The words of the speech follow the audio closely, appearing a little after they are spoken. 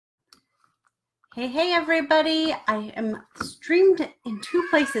Hey everybody. I am streamed in two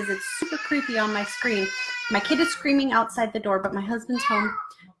places. It's super creepy on my screen. My kid is screaming outside the door, but my husband's home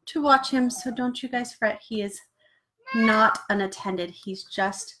to watch him, so don't you guys fret. He is not unattended. He's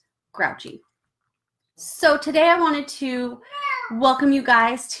just grouchy. So today I wanted to welcome you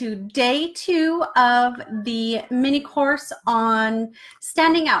guys to day 2 of the mini course on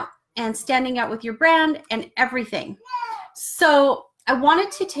standing out and standing out with your brand and everything. So I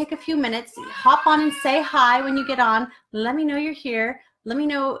wanted to take a few minutes, hop on and say hi when you get on. Let me know you're here. Let me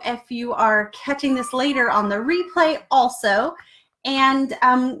know if you are catching this later on the replay also. And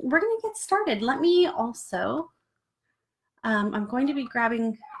we're going to get started. Let me also, I'm going to be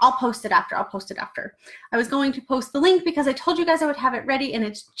grabbing, I'll post it after. I was going to post the link because I told you guys I would have it ready, and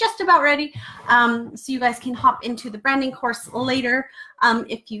it's just about ready. So you guys can hop into the branding course later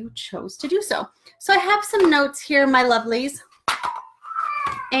if you chose to do so. So I have some notes here, my lovelies.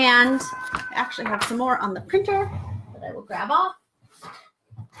 And I actually have some more on the printer that I will grab off.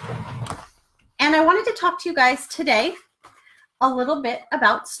 And I wanted to talk to you guys today a little bit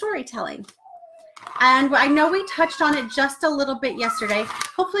about storytelling. And I know we touched on it just a little bit yesterday.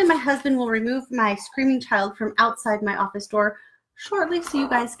 Hopefully my husband will remove my screaming child from outside my office door shortly so you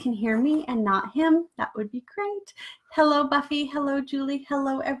guys can hear me and not him. That would be great. Hello, Buffy. Hello, Julie.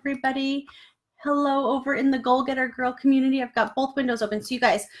 Hello, everybody. Hello over in the Goal Getter Girl community. I've got both windows open. So you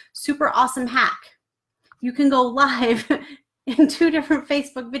guys, super awesome hack. You can go live in 2 different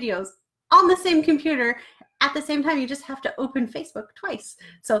Facebook videos on the same computer at the same time. You just have to open Facebook twice.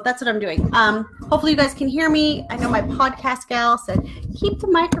 So that's what I'm doing. Hopefully you guys can hear me. I know my podcast gal said, keep the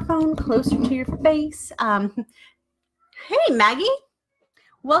microphone closer to your face. Hey, Maggie.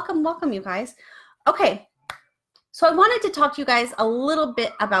 Welcome, you guys. Okay. So I wanted to talk to you guys a little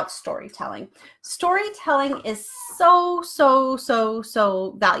bit about storytelling. Storytelling is so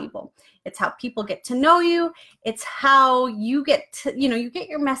valuable. It's how people get to know you. It's how you get to, you get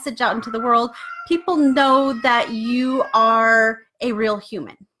your message out into the world. People know that you are a real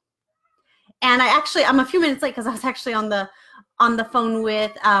human. And I'm a few minutes late because I was actually on the phone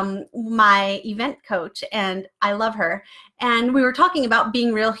with my event coach, and I love her. And we were talking about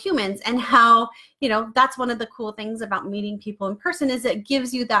being real humans and how, that's one of the cool things about meeting people in person is it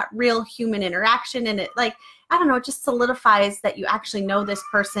gives you that real human interaction. And it it just solidifies that you actually know this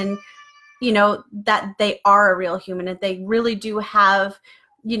person, that they are a real human and they really do have,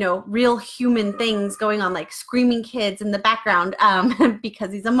 real human things going on, like screaming kids in the background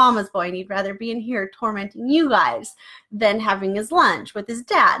because he's a mama's boy and he'd rather be in here tormenting you guys than having his lunch with his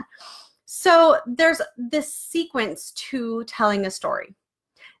dad. So there's this sequence to telling a story.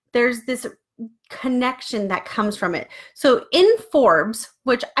 There's this connection that comes from it. So in Forbes,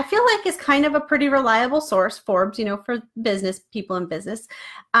 which I feel like is kind of a pretty reliable source, Forbes, for business people in business,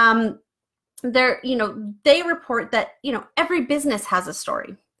 they report that, every business has a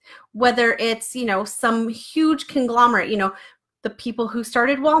story, whether it's, some huge conglomerate, the people who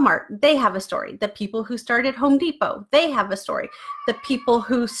started Walmart, they have a story. The people who started Home Depot, they have a story. The people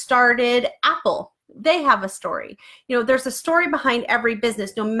who started Apple, they have a story. There's a story behind every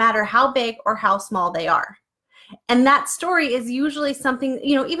business, no matter how big or how small they are. And that story is usually something,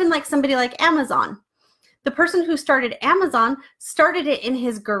 even like somebody like Amazon. The person who started Amazon started it in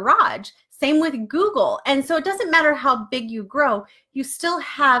his garage. Same with Google. And so it doesn't matter how big you grow, you still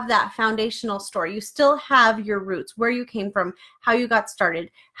have that foundational story. You still have your roots, where you came from, how you got started,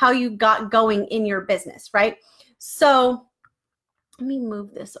 how you got going in your business, right? So let me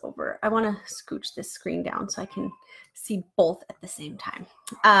move this over. I want to scooch this screen down so I can see both at the same time.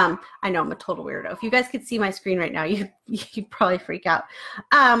 I know I'm a total weirdo. If you guys could see my screen right now, you'd probably freak out.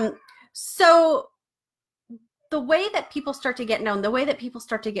 So the way that people start to get known, the way that people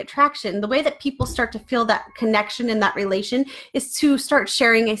start to get traction, the way that people start to feel that connection and that relation is to start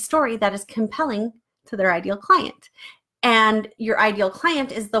sharing a story that is compelling to their ideal client. And your ideal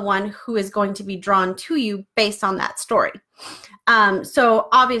client is the one who is going to be drawn to you based on that story. So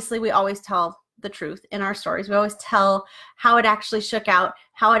obviously we always tell the truth in our stories. We always tell how it actually shook out,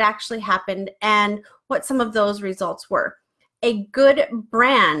 how it actually happened, and what some of those results were. A good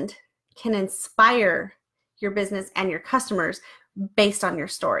brand can inspire your business and your customers based on your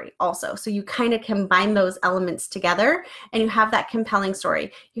story also. So you kind of combine those elements together and you have that compelling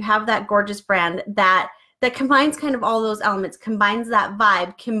story. You have that gorgeous brand that combines kind of all those elements, combines that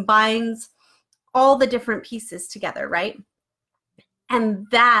vibe, combines all the different pieces together, right? And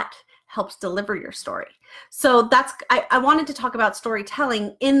that helps deliver your story. So I wanted to talk about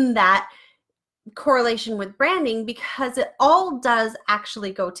storytelling in that correlation with branding because it all does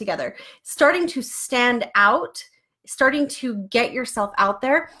actually go together. Starting to stand out starting to get yourself out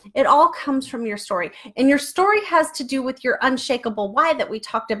there, it all comes from your story. And your story has to do with your unshakable why that we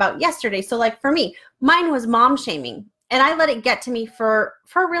talked about yesterday. So like for me, mine was mom shaming. And I let it get to me for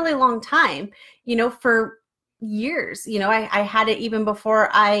a really long time, you know, for years. You know, I had it even before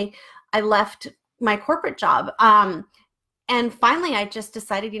I left my corporate job. And finally, I just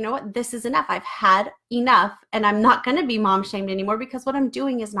decided, you know what, this is enough. I've had enough, and I'm not going to be mom shamed anymore, because what I'm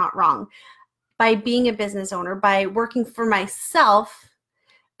doing is not wrong. By being a business owner, by working for myself,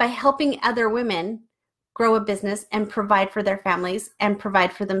 by helping other women grow a business and provide for their families and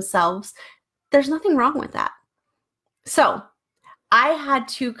provide for themselves, there's nothing wrong with that. So I had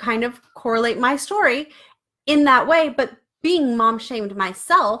to kind of correlate my story in that way, but being mom shamed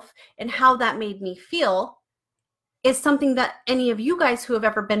myself and how that made me feel is something that any of you guys who have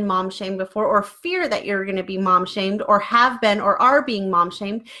ever been mom shamed before, or fear that you're going to be mom shamed, or have been or are being mom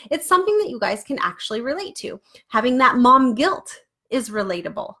shamed, it's something that you guys can actually relate to. Having that mom guilt is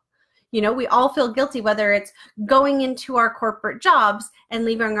relatable. You know, we all feel guilty, whether it's going into our corporate jobs and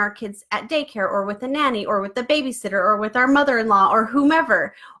leaving our kids at daycare, or with a nanny, or with the babysitter, or with our mother-in-law, or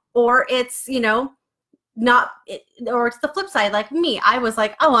whomever, or it's, you know, or it's the flip side. Like me, I was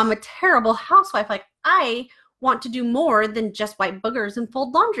like, oh, I'm a terrible housewife. Like, I want to do more than just wipe boogers and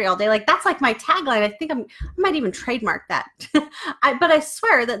fold laundry all day. Like, that's like my tagline. I think I might even trademark that. But I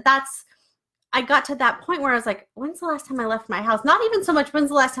swear I got to that point where I was like, when's the last time I left my house? Not even so much when's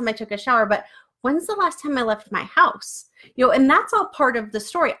the last time I took a shower, but when's the last time I left my house? You know, and that's all part of the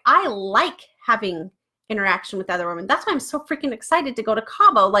story. I like having interaction with other women. That's why I'm so freaking excited to go to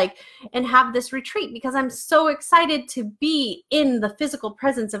Cabo, like, and have this retreat, because I'm so excited to be in the physical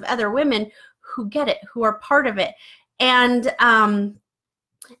presence of other women who get it, who are part of it. And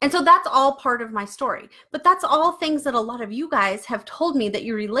so that's all part of my story. But that's all things that a lot of you guys have told me that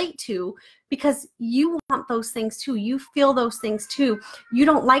you relate to, because you want those things too. You feel those things too. You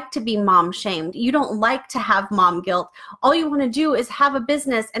don't like to be mom shamed. You don't like to have mom guilt. All you want to do is have a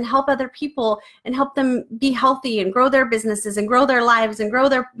business and help other people and help them be healthy and grow their businesses and grow their lives and grow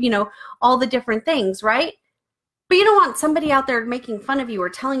their, you know, all the different things, right? But you don't want somebody out there making fun of you or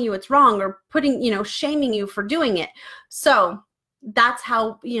telling you it's wrong or putting, you know, shaming you for doing it. So that's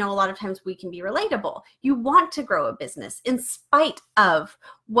how, you know, a lot of times we can be relatable. You want to grow a business in spite of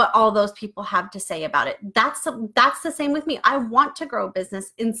what all those people have to say about it. That's the same with me. I want to grow a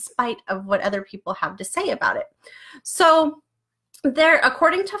business in spite of what other people have to say about it. So there,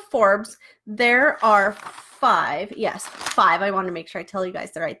 according to Forbes, there are five. I want to make sure I tell you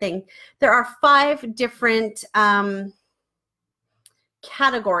guys the right thing. There are 5 different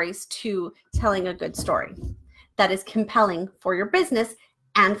categories to telling a good story that is compelling for your business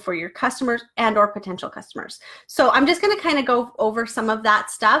and for your customers and or potential customers. So I'm just going to kind of go over some of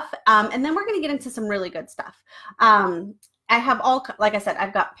that stuff, and then we're going to get into some really good stuff. I have like I said,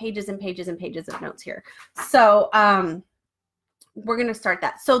 I've got pages and pages and pages of notes here. So we're going to start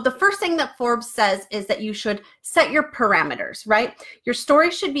that. So the first thing that Forbes says is that you should set your parameters, right? Your story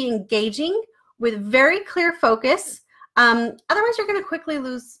should be engaging with very clear focus. Otherwise, you're going to quickly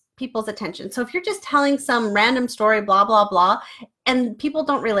lose people's attention. So if you're just telling some random story, blah, blah, blah, and people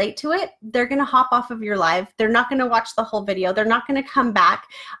don't relate to it, they're going to hop off of your live. They're not going to watch the whole video. They're not going to come back.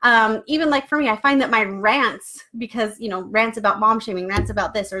 Even like for me, I find that my rants, because, you know, rants about mom shaming, rants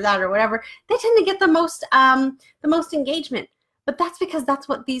about this or that or whatever, they tend to get the most engagement. But that's because that's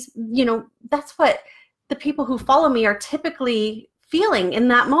what these, you know, that's what the people who follow me are typically feeling in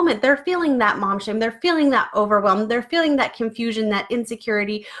that moment. They're feeling that mom shame. They're feeling that overwhelm. They're feeling that confusion, that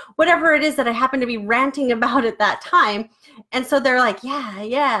insecurity, whatever it is that I happen to be ranting about at that time. And so they're like, yeah,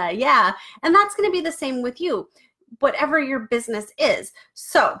 yeah, yeah. And that's going to be the same with you, whatever your business is.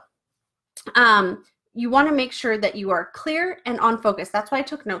 So, you want to make sure that you are clear and on focus. That's why I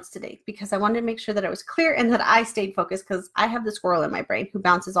took notes today, because I wanted to make sure that I was clear and that I stayed focused, because I have the squirrel in my brain who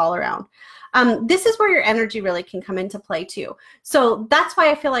bounces all around. This is where your energy really can come into play too. So that's why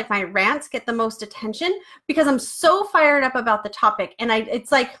I feel like my rants get the most attention, because I'm so fired up about the topic. And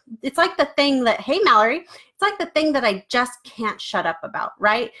it's like the thing that, hey, Mallory, it's like the thing that I just can't shut up about,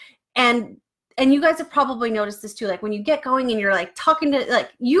 right? And you guys have probably noticed this too. Like when you get going and you're like talking to, like,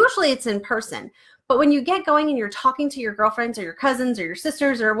 usually it's in person. But when you get going and you're talking to your girlfriends or your cousins or your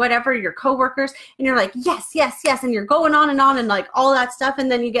sisters or whatever, your coworkers, and you're like, yes, yes, yes, and you're going on and like all that stuff, and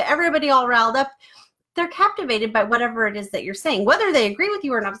then you get everybody all riled up, they're captivated by whatever it is that you're saying. Whether they agree with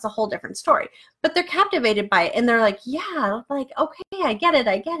you or not, it's a whole different story. But they're captivated by it, and they're like, yeah, like, okay, I get it,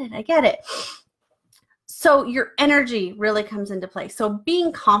 I get it, I get it. So your energy really comes into play. So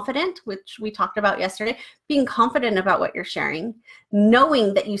being confident, which we talked about yesterday, being confident about what you're sharing,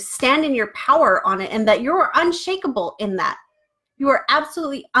 knowing that you stand in your power on it and that you're unshakable in that. You are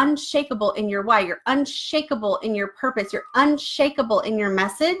absolutely unshakable in your why. You're unshakable in your purpose. You're unshakable in your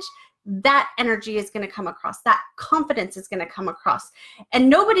message. That energy is going to come across. That confidence is going to come across. And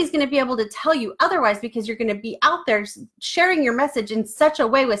nobody's going to be able to tell you otherwise, because you're going to be out there sharing your message in such a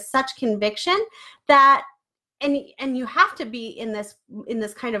way with such conviction that, and you have to be in this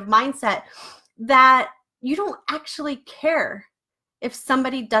kind of mindset that you don't actually care if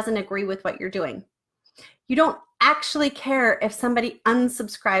somebody doesn't agree with what you're doing. You don't actually care if somebody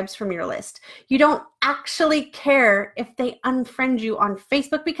unsubscribes from your list. You don't actually care if they unfriend you on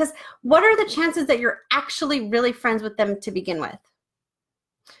Facebook, because what are the chances that you're actually really friends with them to begin with?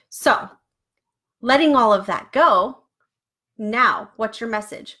 So, letting all of that go, now, what's your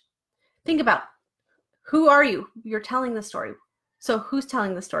message? Think about, who are you? You're telling the story. So who's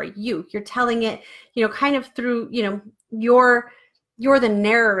telling the story? You. You're telling it, kind of through, you're the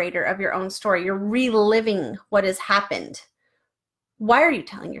narrator of your own story. You're reliving what has happened. Why are you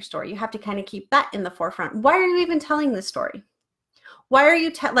telling your story? You have to kind of keep that in the forefront. Why are you even telling this story? Why are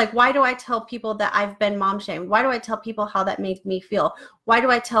you why do I tell people that I've been mom shamed? Why do I tell people how that made me feel? Why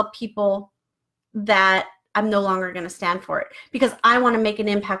do I tell people that I'm no longer going to stand for it? Because I want to make an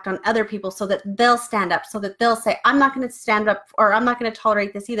impact on other people so that they'll stand up, so that they'll say, I'm not going to stand up, or I'm not going to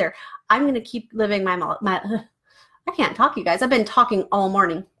tolerate this either. I'm going to keep living my I can't talk, you guys. I've been talking all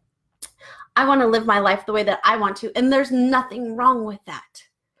morning. I want to live my life the way that I want to, and there's nothing wrong with that.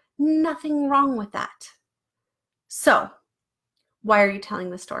 Nothing wrong with that. So, why are you telling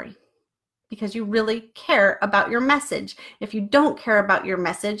the story? Because you really care about your message. If you don't care about your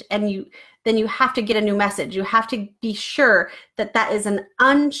message, then you have to get a new message. You have to be sure that that is an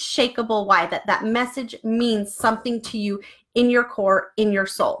unshakable why, that message means something to you in your core, in your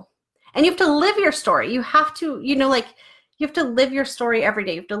soul. And you have to live your story. You have to, you have to live your story every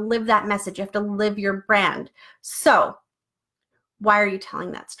day. You have to live that message. You have to live your brand. So why are you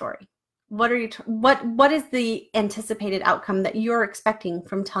telling that story? What is the anticipated outcome that you're expecting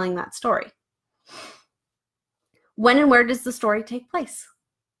from telling that story? When and where does the story take place?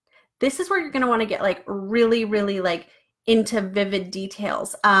 This is where you're going to want to get really, really into vivid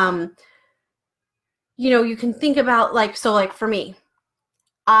details. You can think about for me,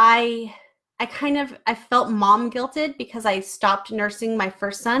 I felt mom guilted because I stopped nursing my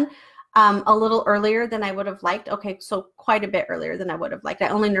first son a little earlier than I would have liked. Okay, so quite a bit earlier than I would have liked. I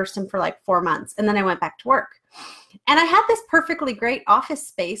only nursed him for 4 months, and then I went back to work. And I had this perfectly great office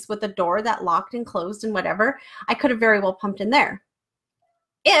space with a door that locked and closed and whatever. I could have very well pumped in there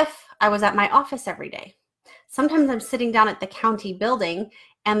if I was at my office every day. Sometimes I'm sitting down at the county building,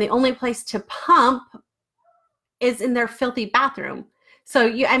 and the only place to pump is in their filthy bathroom. So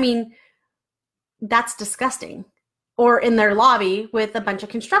that's disgusting. Or in their lobby with a bunch of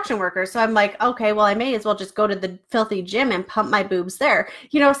construction workers. So I'm like, okay, well, I may as well just go to the filthy gym and pump my boobs there.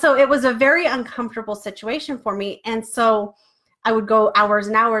 So it was a very uncomfortable situation for me. And so I would go hours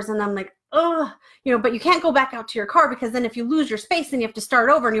and hours, and I'm like, oh, but you can't go back out to your car, because then if you lose your space, then you have to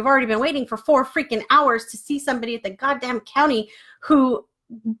start over, and you've already been waiting for 4 freaking hours to see somebody at the goddamn county who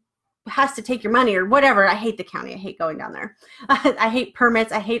has to take your money or whatever. I hate the county. I hate going down there. I hate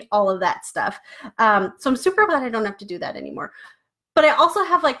permits. I hate all of that stuff. So I'm super glad I don't have to do that anymore. But I also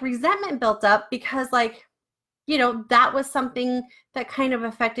have resentment built up because that was something that kind of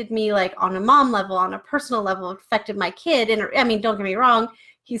affected me on a mom level, on a personal level, affected my kid. And don't get me wrong,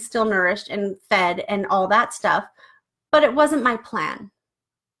 he's still nourished and fed and all that stuff, but it wasn't my plan.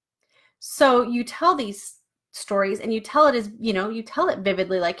 So you tell these stories, and you tell it as, you tell it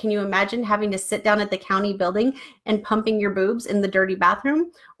vividly. Can you imagine having to sit down at the county building and pumping your boobs in the dirty bathroom,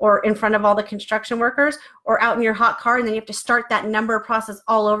 or in front of all the construction workers, or out in your hot car, and then you have to start that number process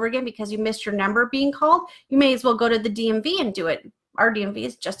all over again because you missed your number being called? You may as well go to the DMV and do it. Our DMV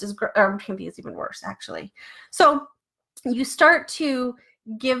is just as great. Our DMV is even worse, actually. So you start to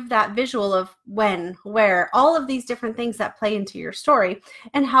give that visual of when, where, all of these different things that play into your story,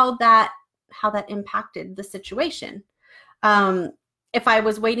 and how that impacted the situation. If I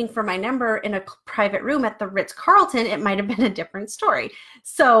was waiting for my number in a private room at the Ritz-Carlton, it might have been a different story.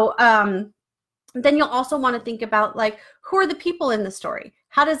 So then you'll also want to think about who are the people in the story?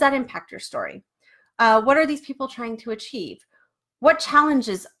 How does that impact your story? What are these people trying to achieve? What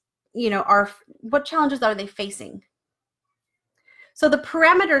challenges, what challenges are they facing? So the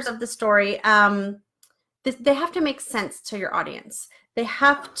parameters of the story, they have to make sense to your audience. They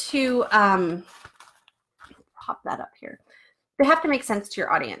have to, pop that up here. They have to make sense to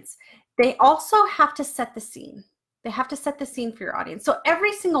your audience. they also have to set the scene. They have to set the scene for your audience. So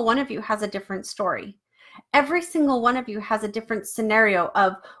every single one of you has a different story. Every single one of you has a different scenario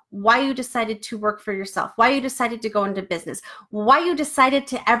of why you decided to work for yourself, why you decided to go into business, why you decided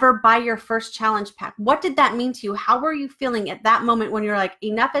to ever buy your first challenge pack. What did that mean to you? How were you feeling at that moment when you're like,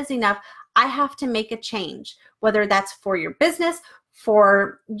 enough is enough? I have to make a change, whether that's for your business,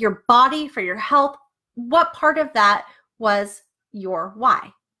 for your body, for your health. What part of that was your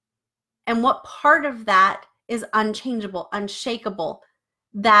why? And what part of that is unchangeable, unshakable,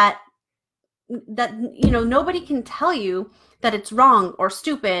 that nobody can tell you that it's wrong or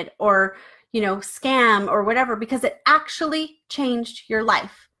stupid or scam or whatever, because it actually changed your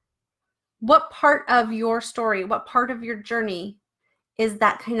life. What part of your story, what part of your journey is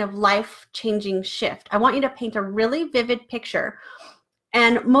that kind of life-changing shift? I want you to paint a really vivid picture.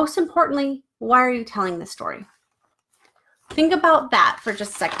 And most importantly, why are you telling this story? Think about that for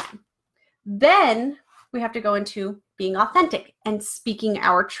just a second. Then we have to go into being authentic and speaking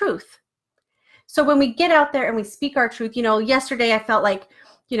our truth. So when we get out there and we speak our truth, yesterday I felt like,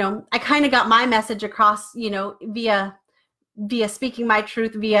 I kind of got my message across, via speaking my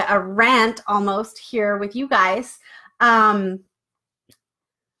truth, via a rant almost here with you guys. But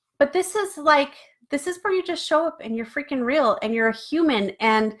this is where you just show up and you're freaking real and you're a human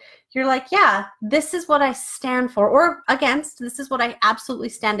and you're like, yeah, this is what I stand for or against. This is what I absolutely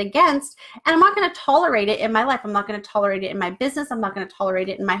stand against. And I'm not going to tolerate it in my life. I'm not going to tolerate it in my business. I'm not going to tolerate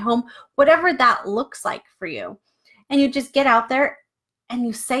it in my home, whatever that looks like for you. And you just get out there and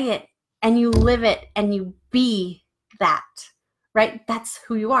you say it and you live it and you be that, right? That's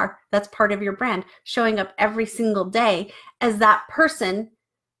who you are. That's part of your brand, showing up every single day as that person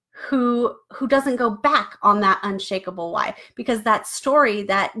who doesn't go back on that unshakable why, because that story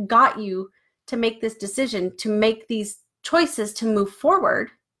that got you to make this decision, to make these choices, to move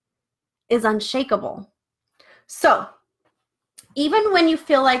forward is unshakable. So even when you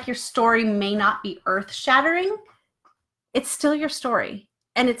feel like your story may not be earth-shattering, it's still your story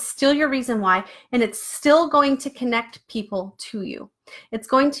and it's still your reason why, and it's still going to connect people to you. It's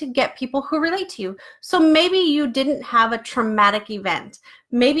going to get people who relate to you. So maybe you didn't have a traumatic event.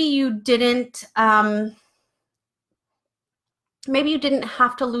 Maybe you didn't have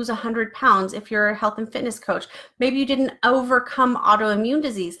to lose 100 pounds if you're a health and fitness coach. Maybe you didn't overcome autoimmune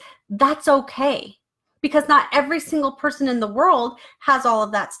disease. That's okay, because not every single person in the world has all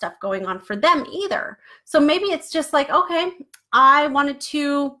of that stuff going on for them either. So maybe it's just like, okay, I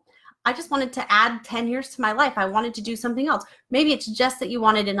just wanted to add 10 years to my life. I wanted to do something else. Maybe it's just that you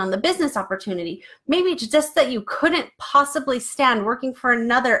wanted in on the business opportunity. Maybe it's just that you couldn't possibly stand working for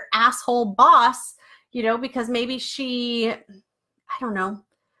another asshole boss, because maybe I don't know.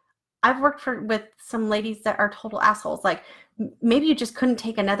 I've worked with some ladies that are total assholes. Like maybe you just couldn't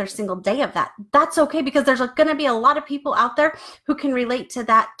take another single day of that. That's okay, because there's going to be a lot of people out there who can relate to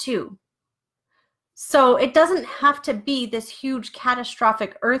that too. So it doesn't have to be this huge,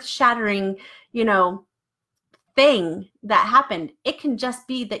 catastrophic, earth-shattering, thing that happened. It can just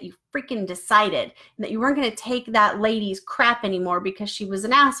be that you freaking decided that you weren't going to take that lady's crap anymore because she was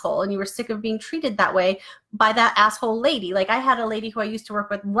an asshole and you were sick of being treated that way by that asshole lady. Like I had a lady who I used to work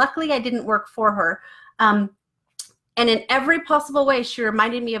with. Luckily, I didn't work for her. And in every possible way, she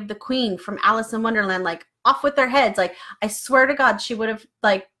reminded me of the Queen from Alice in Wonderland, like off with their heads. Like I swear to God, she would have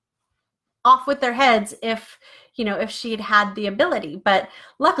off with their heads if she had the ability, but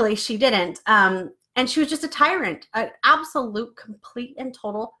luckily she didn't. And she was just a tyrant, an absolute, complete and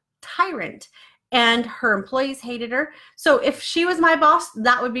total tyrant. And her employees hated her. So if she was my boss,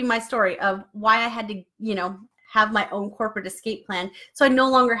 that would be my story of why I had to, have my own corporate escape plan. So I no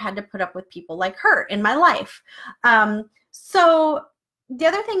longer had to put up with people like her in my life. So the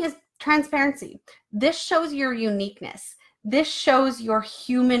other thing is transparency. This shows your uniqueness. This shows your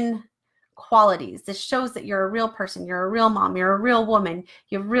human qualities. This shows that you're a real person, you're a real mom, you're a real woman,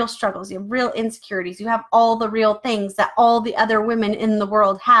 you have real struggles, you have real insecurities, you have all the real things that all the other women in the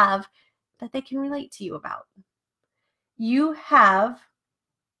world have that they can relate to you about. You have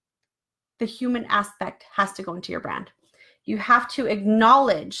the human aspect has to go into your brand. You have to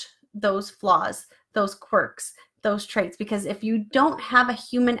acknowledge those flaws, those quirks, those traits, because if you don't have a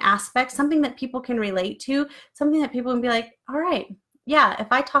human aspect, something that people can relate to, something that people can be like, all right, yeah, if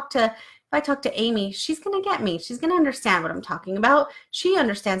I talk to Amie, she's going to get me. She's going to understand what I'm talking about. She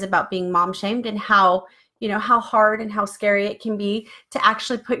understands about being mom shamed and how, how hard and how scary it can be to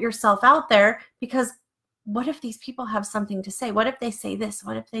actually put yourself out there, because what if these people have something to say? What if they say this?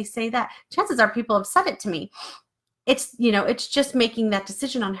 What if they say that? Chances are people have said it to me. It's, it's just making that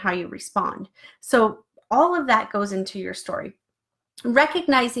decision on how you respond. So all of that goes into your story.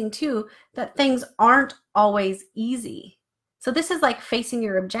 recognizing too that things aren't always easy. So this is like facing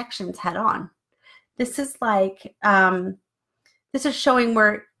your objections head on. This is like, this is showing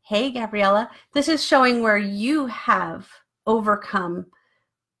where, hey, Gabriella, this is showing where you have overcome,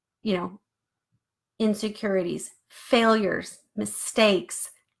 you know, insecurities, failures,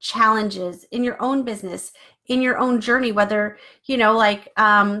 mistakes, challenges in your own business, in your own journey, whether, you know, like,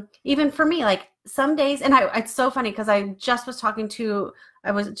 even for me, like some days, and it's so funny because I just was talking to,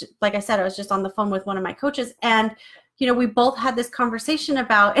 like I said, I was just on the phone with one of my coaches, and, you know, we both had this conversation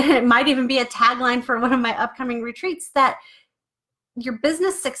about, and it might even be a tagline for one of my upcoming retreats, that your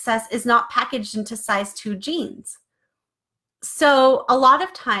business success is not packaged into size 2 jeans. So a lot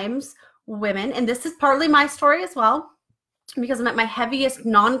of times women, and this is partly my story as well, because I'm at my heaviest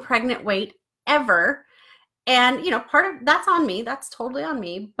non-pregnant weight ever. And, you know, part of that's on me, that's totally on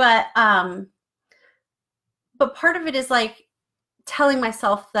me. But part of it is like telling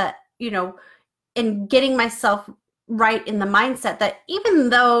myself that, you know, and getting myself right in the mindset that even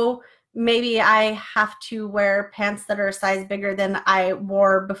though maybe I have to wear pants that are a size bigger than I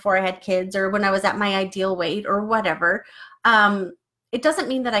wore before I had kids or when I was at my ideal weight or whatever, it doesn't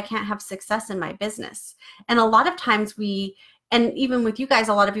mean that I can't have success in my business. And a lot of times and even with you guys,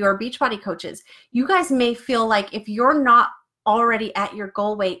 a lot of you are Beachbody coaches, you guys may feel like if you're not already at your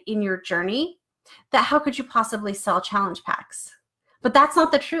goal weight in your journey, that how could you possibly sell challenge packs? But that's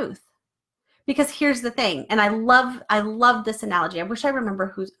not the truth. Because here's the thing, and I love this analogy. I wish I remember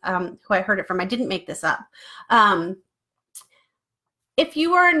who I heard it from. I didn't make this up. If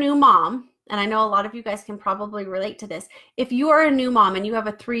you are a new mom, and I know a lot of you guys can probably relate to this, if you are a new mom and you have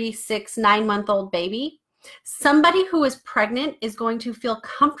a 3, 6, 9-month-old baby, somebody who is pregnant is going to feel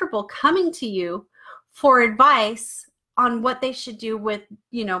comfortable coming to you for advice on what they should do with,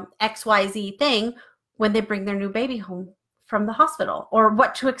 you know, XYZ thing when they bring their new baby home from the hospital, or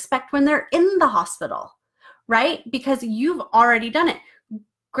what to expect when they're in the hospital, right? Because you've already done it.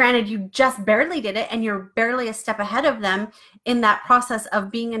 Granted, you just barely did it and you're barely a step ahead of them in that process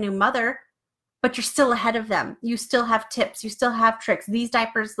of being a new mother, but you're still ahead of them. You still have tips. You still have tricks. These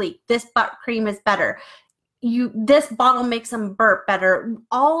diapers leak. This butt cream is better. This bottle makes them burp better.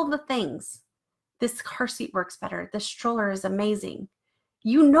 All the things. This car seat works better. This stroller is amazing.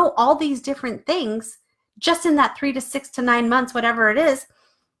 You know all these different things just in that 3 to 6 to 9 months, whatever it is,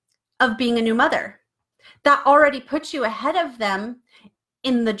 of being a new mother. That already puts you ahead of them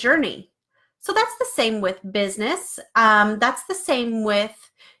in the journey. So that's the same with business. That's the same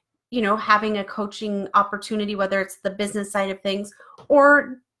with, you know, having a coaching opportunity, whether it's the business side of things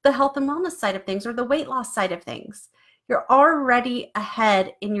or the health and wellness side of things or the weight loss side of things. You're already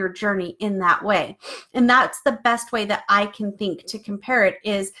ahead in your journey in that way. And that's the best way that I can think to compare it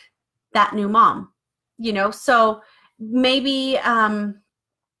is that new mom. You know, so maybe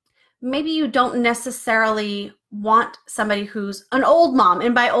you don't necessarily want somebody who's an old mom.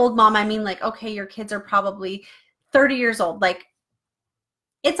 And by old mom, I mean like, okay, your kids are probably 30 years old. Like,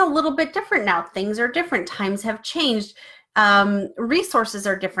 it's a little bit different now. Things are different. Times have changed. Resources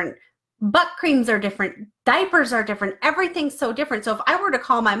are different. Butt creams are different. Diapers are different. Everything's so different. So if I were to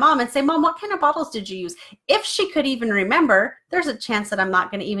call my mom and say, Mom, what kind of bottles did you use? If she could even remember, there's a chance that I'm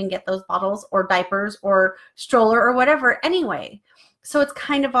not going to even get those bottles or diapers or stroller or whatever anyway. So it's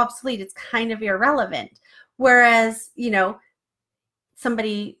kind of obsolete. It's kind of irrelevant. Whereas, you know,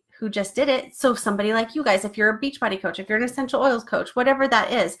 somebody who just did it, so somebody like you guys, if you're a Beachbody coach, if you're an essential oils coach, whatever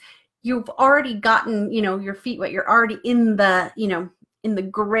that is, you've already gotten, you know, your feet wet. You're already in the, you know, in the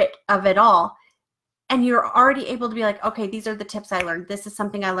grit of it all. And you're already able to be like, okay, these are the tips I learned. This is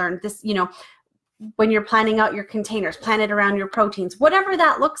something I learned. This, you know, when you're planning out your containers, plan it around your proteins, whatever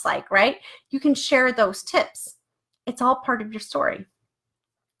that looks like, right? You can share those tips. It's all part of your story.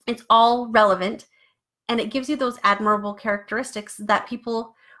 It's all relevant. And it gives you those admirable characteristics that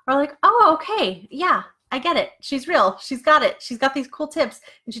people are like, oh, okay, yeah, I get it. She's real. She's got it. She's got these cool tips.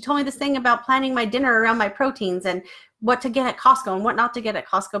 And she told me this thing about planning my dinner around my proteins and what to get at Costco and what not to get at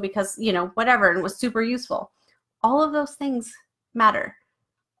Costco because, you know, whatever, and it was super useful. All of those things matter.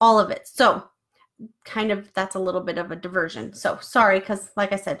 All of it. So kind of, that's a little bit of a diversion. So sorry, because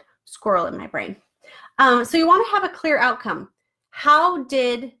like I said, squirrel in my brain. So you want to have a clear outcome. How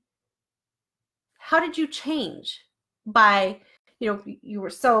did you change by, you know, you were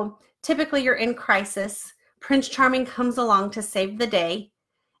so typically you're in crisis. Prince Charming comes along to save the day.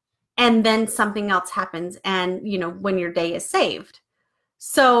 And then something else happens and, you know, when your day is saved.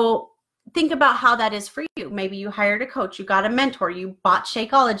 So think about how that is for you. Maybe you hired a coach, you got a mentor, you bought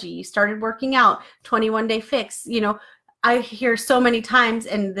Shakeology, you started working out, 21-day fix. You know, I hear so many times,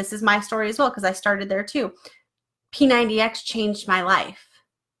 and this is my story as well, because I started there too. P90X changed my life,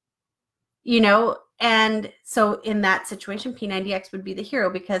 you know? And so in that situation, P90X would be the hero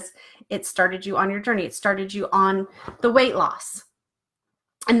because it started you on your journey. It started you on the weight loss.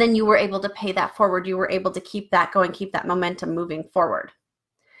 And then you were able to pay that forward. You were able to keep that going, keep that momentum moving forward.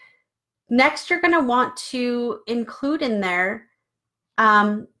 Next, you're going to want to include in there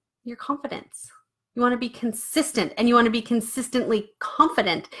your confidence. You want to be consistent, and you want to be consistently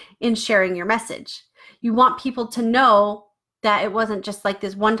confident in sharing your message. You want people to know that it wasn't just like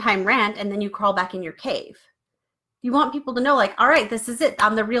this one-time rant and then you crawl back in your cave. You want people to know, like, all right, this is it.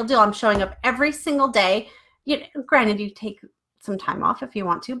 I'm the real deal. I'm showing up every single day. You know, granted, you take some time off if you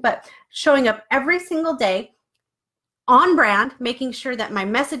want to, but showing up every single day on brand, making sure that my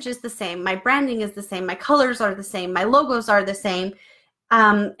message is the same, my branding is the same, my colors are the same, my logos are the same.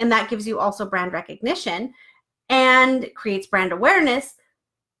 And that gives you also brand recognition and creates brand awareness.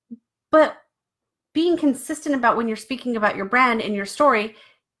 But being consistent about when you're speaking about your brand and your story,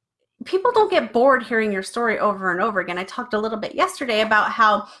 people don't get bored hearing your story over and over again. I talked a little bit yesterday about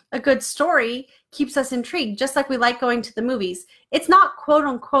how a good story keeps us intrigued, just like we like going to the movies. It's not quote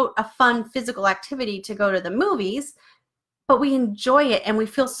unquote a fun physical activity to go to the movies, but we enjoy it and we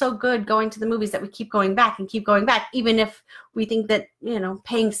feel so good going to the movies that we keep going back and keep going back, even if we think that, you know,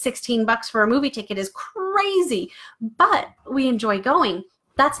 paying $16 for a movie ticket is crazy, but we enjoy going.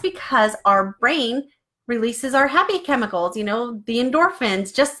 That's because our brain releases our happy chemicals, you know, the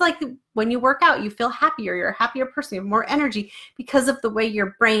endorphins. Just like when you work out, you feel happier, you're a happier person, you have more energy because of the way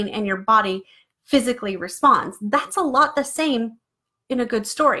your brain and your body physically responds. That's a lot the same in a good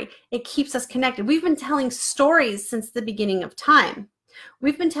story. It keeps us connected. We've been telling stories since the beginning of time.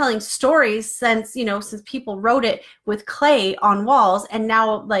 We've been telling stories since, you know, since people wrote it with clay on walls, and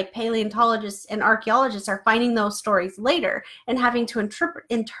now like paleontologists and archaeologists are finding those stories later and having to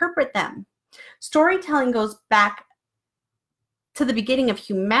interpret them. Storytelling goes back to the beginning of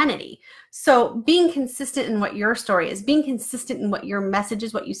humanity. So being consistent in what your story is, being consistent in what your message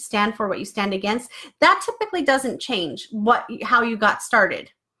is, what you stand for, what you stand against, that typically doesn't change how you got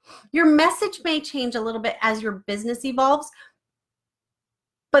started. Your message may change a little bit as your business evolves,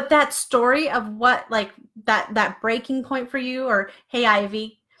 but that story of what, like that breaking point for you, or hey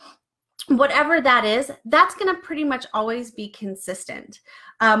Ivy, whatever that is, that's going to pretty much always be consistent.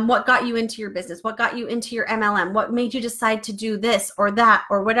 What got you into your business? What got you into your MLM? What made you decide to do this or that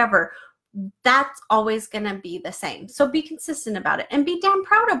or whatever? That's always going to be the same. So be consistent about it and be damn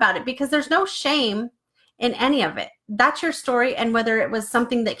proud about it, because there's no shame in any of it. That's your story. And whether it was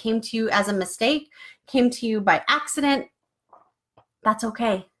something that came to you as a mistake, came to you by accident, that's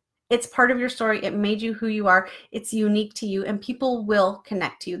okay. It's part of your story. It made you who you are. It's unique to you, and people will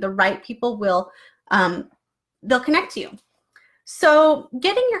connect to you. The right people will, they'll connect to you. So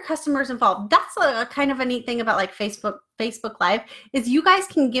getting your customers involved, that's a kind of a neat thing about like Facebook Live, is you guys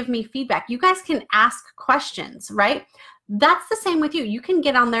can give me feedback. You guys can ask questions, right? That's the same with you. You can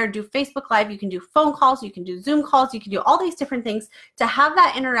get on there, do Facebook Live, you can do phone calls, you can do Zoom calls, you can do all these different things to have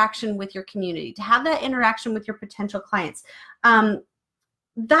that interaction with your community, to have that interaction with your potential clients.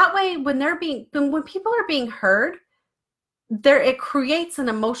 That way, when people are being heard, it creates an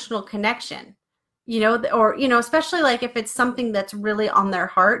emotional connection, you know, or, you know, especially like if it's something that's really on their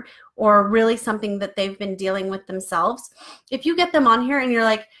heart or really something that they've been dealing with themselves. If you get them on here and you're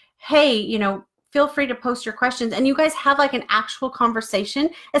like, hey, you know, feel free to post your questions, and you guys have like an actual conversation,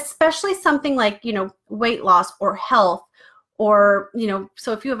 especially something like, you know, weight loss or health, or, you know,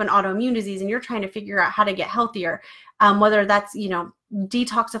 so if you have an autoimmune disease and you're trying to figure out how to get healthier, whether that's, you know,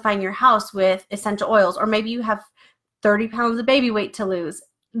 detoxifying your house with essential oils, or maybe you have 30 pounds of baby weight to lose.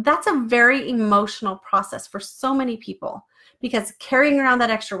 That's a very emotional process for so many people, because carrying around that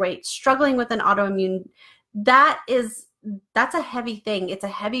extra weight, struggling with an autoimmune, that's a heavy thing. It's a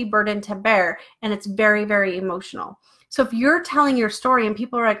heavy burden to bear, and it's very, very emotional. So if you're telling your story and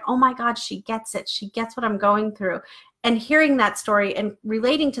people are like, oh my God, she gets it. She gets what I'm going through. And hearing that story and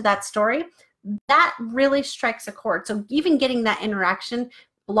relating to that story, that really strikes a chord. So even getting that interaction,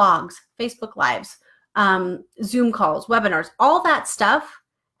 blogs, Facebook Lives, Zoom calls, webinars, all that stuff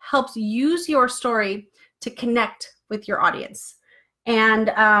helps use your story to connect with your audience. And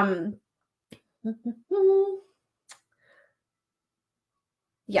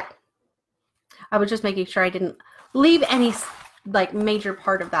yeah, I was just making sure I didn't leave any like major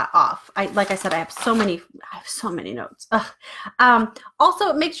part of that off. Like I said, I have so many notes. Also,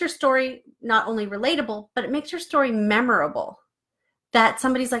 it makes your story not only relatable, but it makes your story memorable. That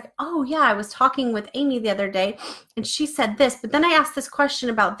somebody's like, oh yeah, I was talking with Amie the other day and she said this, but then I asked this question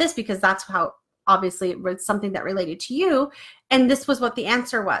about this, because that's how, obviously it was something that related to you, and this was what the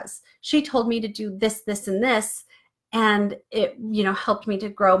answer was. She told me to do this, this, and this, And it, helped me to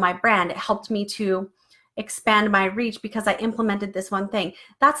grow my brand. It helped me to expand my reach because I implemented this one thing.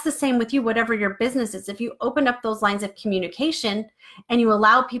 That's the same with you, whatever your business is. If you open up those lines of communication and you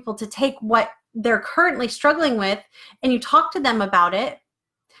allow people to take what they're currently struggling with and you talk to them about it,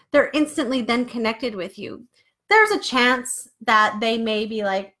 they're instantly then connected with you. There's a chance that they may be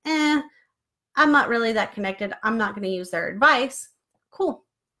like, I'm not really that connected. I'm not going to use their advice. Cool.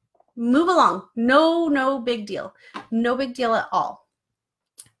 Move along. No big deal. No big deal at all.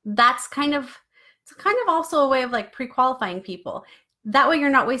 It's kind of also a way of like pre-qualifying people. That way you're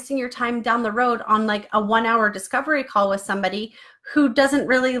not wasting your time down the road on like a 1-hour discovery call with somebody who doesn't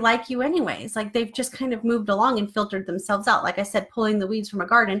really like you anyways. Like they've just kind of moved along and filtered themselves out. Like I said, pulling the weeds from a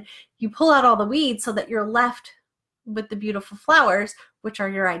garden, you pull out all the weeds so that you're left with the beautiful flowers, which are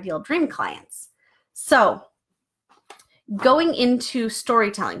your ideal dream clients. So going into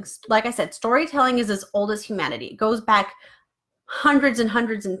storytelling, like I said, storytelling is as old as humanity. It goes back hundreds and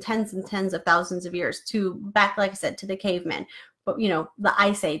hundreds and tens of thousands of years to back, like I said, to the cavemen, but the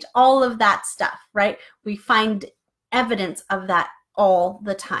Ice Age, all of that stuff, right? We find evidence of that all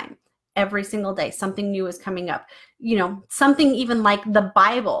the time. Every single day, something new is coming up. Something even like the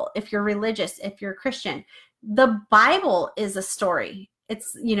Bible, if you're religious, if you're Christian, the Bible is a story.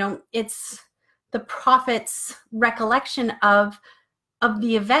 It's, it's the prophet's recollection of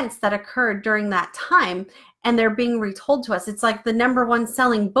the events that occurred during that time, and they're being retold to us. It's like the #1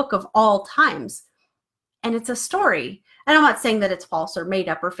 selling book of all times, and it's a story. And I'm not saying that it's false or made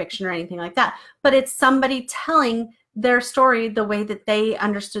up or fiction or anything like that, but it's somebody telling their story the way that they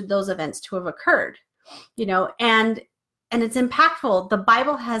understood those events to have occurred, and it's impactful. The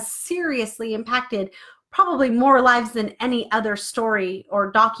Bible has seriously impacted probably more lives than any other story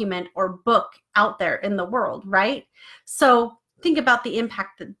or document or book out there in the world, right? So think about the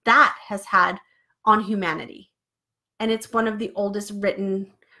impact that has had on humanity. And it's one of the oldest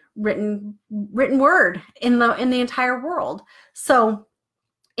written word in the entire world. So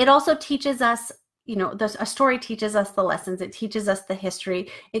it also teaches us, a story teaches us the lessons. It teaches us the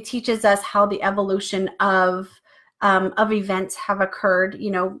history. It teaches us how the evolution of events have occurred.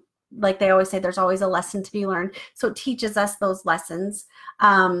 Like they always say, there's always a lesson to be learned. So it teaches us those lessons.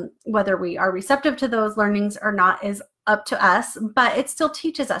 Whether we are receptive to those learnings or not is up to us, but it still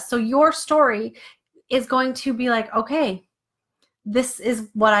teaches us. So your story is going to be like, okay, this is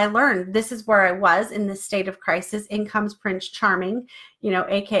what I learned. This is where I was in this state of crisis. In comes Prince Charming,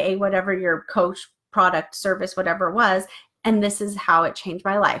 AKA whatever your coach, product, service, whatever it was. And this is how it changed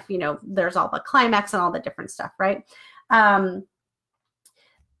my life. There's all the climax and all the different stuff, right?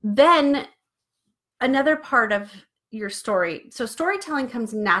 Then another part of your story. So storytelling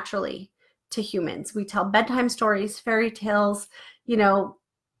comes naturally to humans. We tell bedtime stories, fairy tales,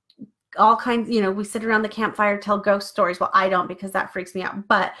 all kinds, we sit around the campfire, tell ghost stories. Well, I don't, because that freaks me out.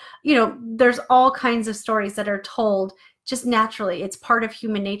 But, there's all kinds of stories that are told just naturally. It's part of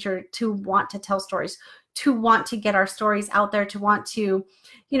human nature to want to tell stories, to want to get our stories out there, to want to,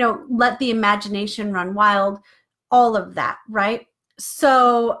 let the imagination run wild, all of that, right?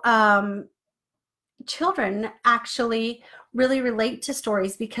 So children actually really relate to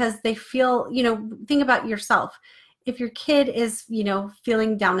stories because they feel, think about yourself. If your kid is,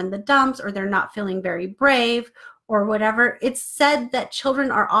 feeling down in the dumps, or they're not feeling very brave or whatever, it's said that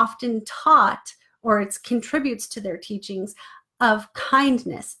children are often taught, or it contributes to their teachings, of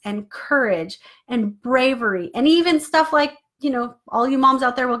kindness and courage and bravery, and even stuff like, all you moms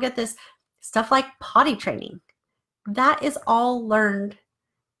out there will get this, stuff like potty training. That is all learned,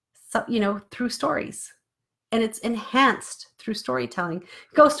 through stories. And it's enhanced through storytelling.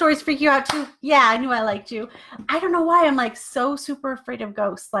 Ghost stories freak you out too? Yeah, I knew I liked you. I don't know why I'm like so super afraid of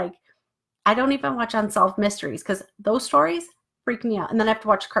ghosts. Like, I don't even watch Unsolved Mysteries because those stories freak me out. And then I have to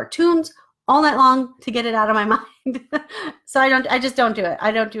watch cartoons all night long to get it out of my mind. So I just don't do it.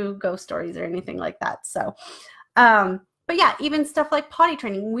 I don't do ghost stories or anything like that. So, but yeah, even stuff like potty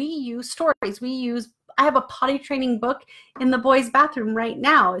training, we use stories. I have a potty training book in the boys' bathroom right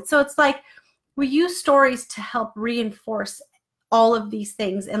now. So it's like, we use stories to help reinforce all of these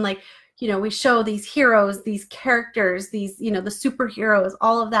things. And like, we show these heroes, these characters, these, the superheroes,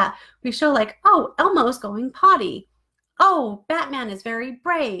 all of that. We show like, oh, Elmo's going potty. Oh, Batman is very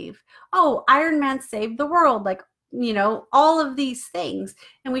brave. Oh, Iron Man saved the world. Like, all of these things.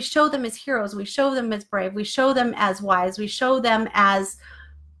 And we show them as heroes. We show them as brave. We show them as wise. We show them as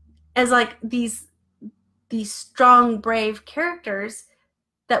like these strong, brave characters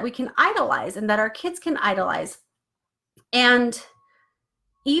that we can idolize and that our kids can idolize. And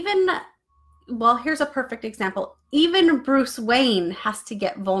even, well, here's a perfect example. Even Bruce Wayne has to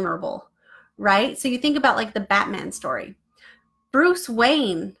get vulnerable, right? So you think about like the Batman story. Bruce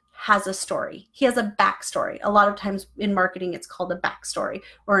Wayne has a story. He has a backstory. A lot of times in marketing, it's called a backstory,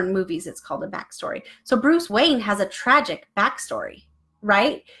 or in movies, it's called a backstory. So Bruce Wayne has a tragic backstory,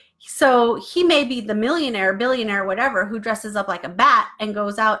 right? So he may be the millionaire, billionaire, whatever, who dresses up like a bat and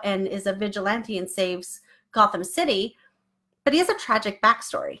goes out and is a vigilante and saves Gotham City, but he has a tragic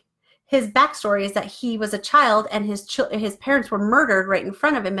backstory. His backstory is that he was a child and his parents were murdered right in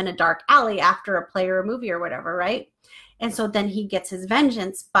front of him in a dark alley after a play or a movie or whatever, right? And so then he gets his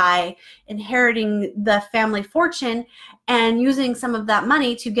vengeance by inheriting the family fortune and using some of that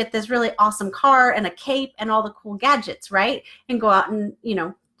money to get this really awesome car and a cape and all the cool gadgets, right? And go out and,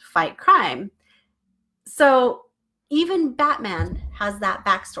 fight crime. So even Batman has that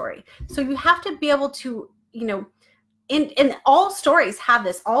backstory. So you have to be able to, in all stories have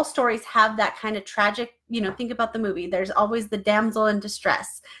this. All stories have that kind of tragic, think about the movie. There's always the damsel in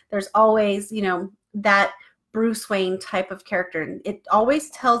distress. There's always, that Bruce Wayne type of character. And it always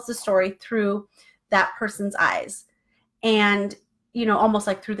tells the story through that person's eyes and, almost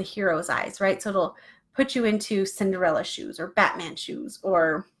like through the hero's eyes, right? So it'll put you into Cinderella shoes or Batman shoes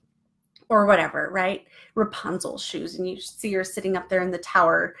or whatever, right? Rapunzel's shoes. And you see her sitting up there in the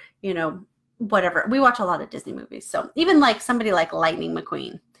tower, whatever. We watch a lot of Disney movies. So even like somebody like Lightning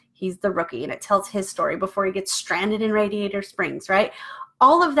McQueen, he's the rookie and it tells his story before he gets stranded in Radiator Springs, right?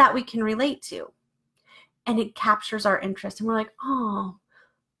 All of that we can relate to. And it captures our interest. And we're like, oh,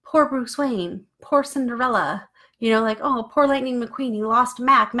 poor Bruce Wayne, poor Cinderella, like, oh, poor Lightning McQueen. He lost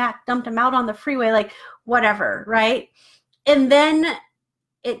Mac. Mac dumped him out on the freeway, like whatever, right? And then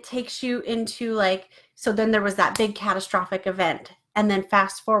it takes you into like, so then there was that big catastrophic event. And then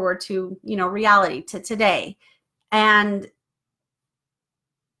fast forward to, reality, to today. And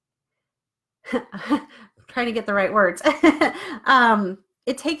trying to get the right words.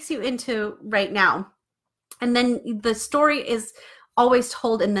 It takes you into right now. And then the story is always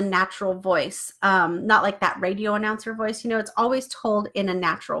told in the natural voice, not like that radio announcer voice, it's always told in a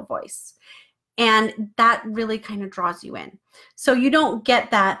natural voice. And that really kind of draws you in. So you don't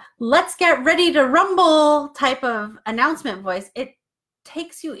get that, let's get ready to rumble type of announcement voice. It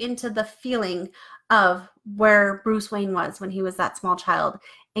takes you into the feeling of where Bruce Wayne was when he was that small child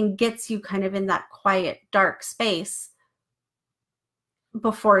and gets you kind of in that quiet, dark space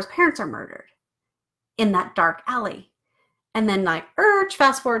before his parents are murdered in that dark alley. And then like,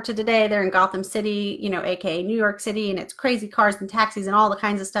 fast forward to today, they're in Gotham City, AKA New York City, and it's crazy cars and taxis and all the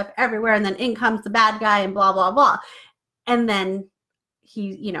kinds of stuff everywhere. And then in comes the bad guy and blah, blah, blah. And then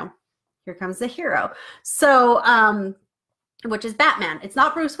he, here comes the hero. So, which is Batman. It's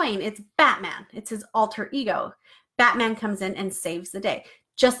not Bruce Wayne, it's Batman. It's his alter ego. Batman comes in and saves the day.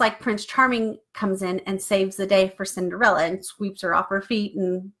 Just like Prince Charming comes in and saves the day for Cinderella and sweeps her off her feet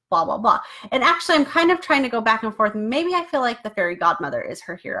and blah, blah, blah. And actually, I'm kind of trying to go back and forth. Maybe I feel like the fairy godmother is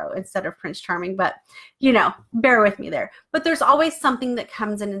her hero instead of Prince Charming, but, bear with me there. But there's always something that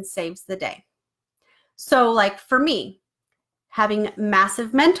comes in and saves the day. So like for me, having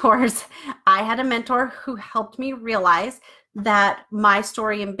massive mentors, I had a mentor who helped me realize that my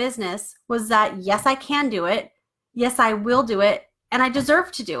story in business was that, yes, I can do it. Yes, I will do it. And I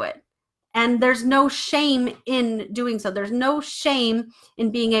deserve to do it. And there's no shame in doing so. There's no shame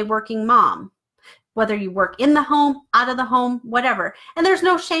in being a working mom, whether you work in the home, out of the home, whatever. And there's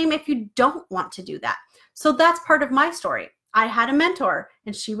no shame if you don't want to do that. So that's part of my story. I had a mentor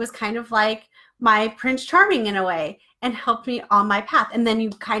and she was kind of like my Prince Charming in a way and helped me on my path. And then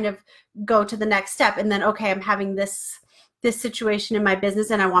you kind of go to the next step and then, okay, I'm having this situation in my business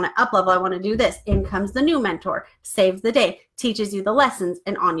and I want to up level. I want to do this. In comes the new mentor, saves the day, teaches you the lessons,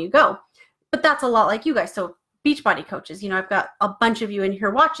 and on you go. But that's a lot like you guys. So Beachbody coaches, I've got a bunch of you in here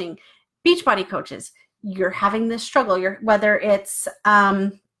watching. Beachbody coaches, you're having this struggle. Whether it's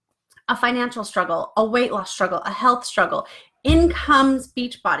a financial struggle, a weight loss struggle, a health struggle, in comes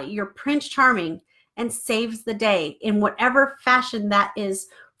Beachbody, your Prince Charming, and saves the day in whatever fashion that is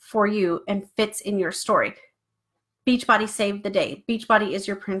for you and fits in your story. Beachbody saved the day. Beachbody is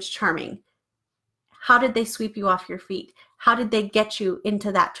your Prince Charming. How did they sweep you off your feet? How did they get you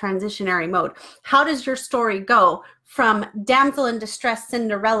into that transitionary mode? How does your story go from damsel in distress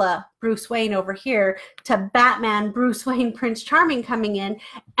Cinderella, Bruce Wayne over here, to Batman, Bruce Wayne, Prince Charming coming in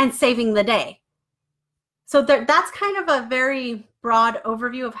and saving the day? So that's kind of a very broad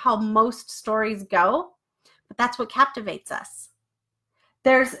overview of how most stories go, but that's what captivates us.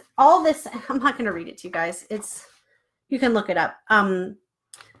 There's all this, I'm not going to read it to you guys. You can look it up.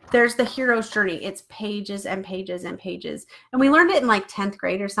 There's the hero's journey. It's pages and pages and pages. And we learned it in like 10th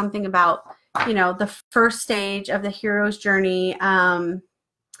grade or something about, the first stage of the hero's journey.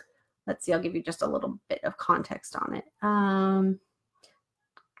 Let's see, I'll give you just a little bit of context on it.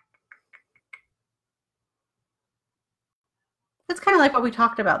 It's kind of like what we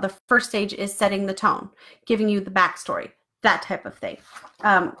talked about. The first stage is setting the tone, giving you the backstory, that type of thing.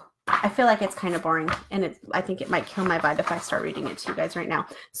 I feel like it's kind of boring, and I think it might kill my vibe if I start reading it to you guys right now.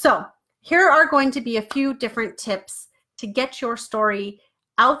 So here are going to be a few different tips to get your story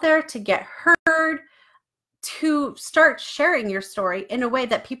out there, to get heard, to start sharing your story in a way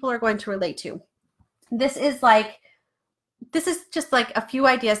that people are going to relate to. This is just like a few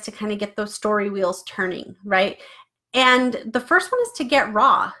ideas to kind of get those story wheels turning, right? And the first one is to get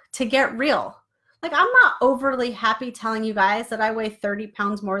raw, to get real. Like, I'm not overly happy telling you guys that I weigh 30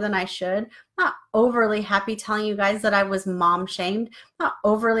 pounds more than I should. I'm not overly happy telling you guys that I was mom shamed. I'm not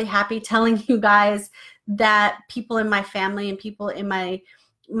overly happy telling you guys that people in my family and people in my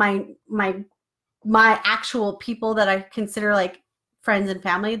actual people that I consider like friends and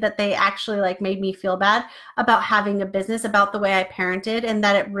family, that they actually like made me feel bad about having a business, about the way I parented, and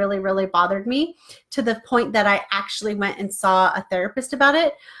that it really, really bothered me to the point that I actually went and saw a therapist about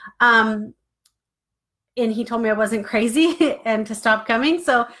it. And he told me I wasn't crazy and to stop coming.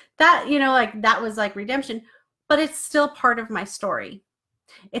 So that, like that was like redemption, but it's still part of my story.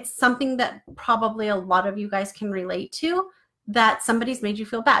 It's something that probably a lot of you guys can relate to, that somebody's made you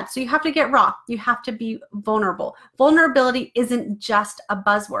feel bad. So you have to get raw. You have to be vulnerable. Vulnerability isn't just a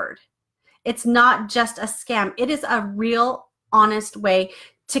buzzword. It's not just a scam. It is a real, honest way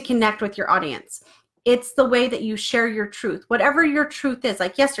to connect with your audience. It's the way that you share your truth. Whatever your truth is.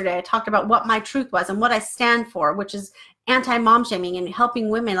 Like yesterday, I talked about what my truth was and what I stand for, which is anti-mom shaming and helping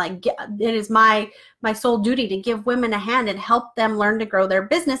women. Like, it is my sole duty to give women a hand and help them learn to grow their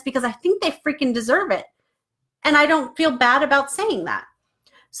business, because I think they freaking deserve it. And I don't feel bad about saying that.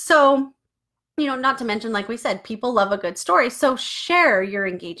 So, not to mention, like we said, people love a good story. So share your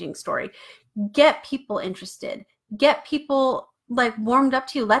engaging story. Get people interested. Get people like warmed up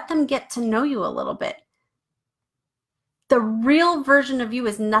to you. Let them get to know you a little bit. The real version of you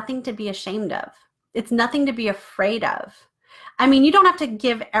is nothing to be ashamed of. It's nothing to be afraid of. I mean, you don't have to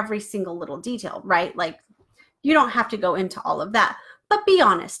give every single little detail, right? Like, you don't have to go into all of that, but be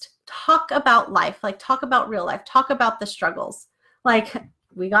honest. Talk about life, like talk about real life, talk about the struggles. Like,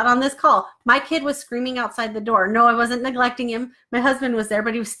 we got on this call. My kid was screaming outside the door. No, I wasn't neglecting him. My husband was there,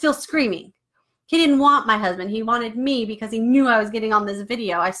 but he was still screaming. He didn't want my husband. He wanted me because he knew I was getting on this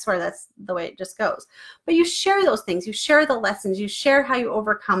video. I swear that's the way it just goes. But you share those things. You share the lessons. You share how you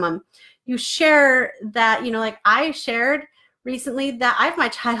overcome them. You share that, like I shared recently that I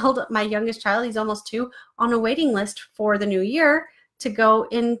have my youngest child, he's almost 2, on a waiting list for the new year to go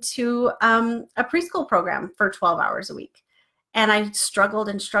into a preschool program for 12 hours a week. And I struggled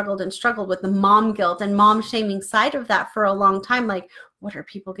and struggled and struggled with the mom guilt and mom shaming side of that for a long time. Like, what are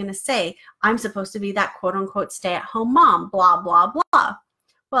people going to say? I'm supposed to be that quote unquote stay-at-home mom, blah, blah, blah.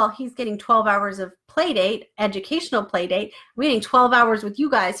 Well, he's getting 12 hours of play date, educational play date. We're getting 12 hours with you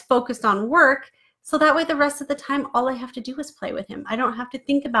guys focused on work. So that way the rest of the time, all I have to do is play with him. I don't have to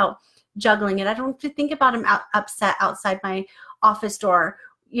think about juggling it. I don't have to think about him upset outside my office door,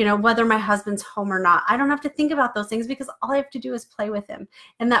 whether my husband's home or not. I don't have to think about those things because all I have to do is play with him.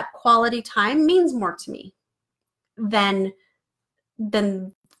 And that quality time means more to me than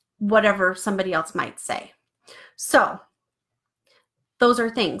whatever somebody else might say. So those are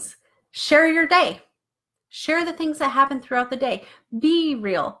things. Share your day. Share the things that happen throughout the day. Be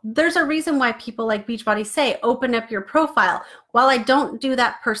real. There's a reason why people like Beachbody say, open up your profile. While I don't do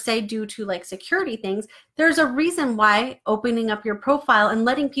that per se due to like security things, there's a reason why opening up your profile and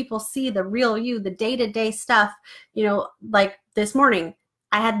letting people see the real you, the day-to-day stuff, like this morning,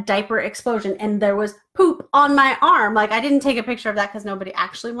 I had diaper explosion and there was poop on my arm. Like, I didn't take a picture of that because nobody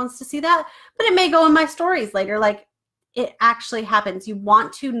actually wants to see that, but it may go in my stories later. Like, it actually happens. You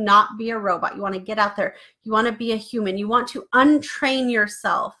want to not be a robot. You want to get out there. You want to be a human. You want to untrain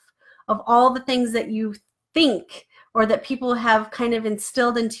yourself of all the things that you think or that people have kind of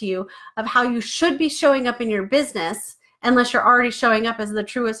instilled into you of how you should be showing up in your business, unless you're already showing up as the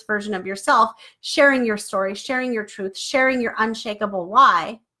truest version of yourself, sharing your story, sharing your truth, sharing your unshakable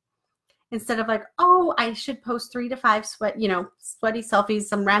why. Instead of like, oh, I should post 3 to 5 sweaty selfies,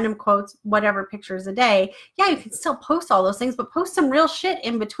 some random quotes, whatever pictures a day. Yeah, you can still post all those things, but post some real shit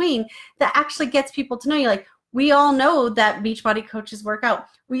in between that actually gets people to know you. Like, we all know that Beachbody coaches work out.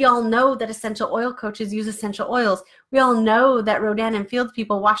 We all know that essential oil coaches use essential oils. We all know that Rodan and Fields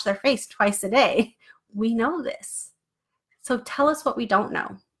people wash their face twice a day. We know this. So tell us what we don't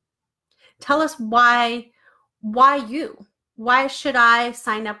know. Tell us why you. Why should I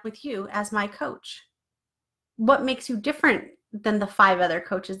sign up with you as my coach? What makes you different than the 5 other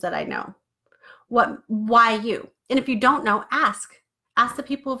coaches that I know. Why you? And if you don't know, ask the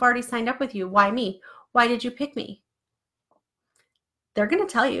people who've already signed up with you. Why me? Why did you pick me? They're going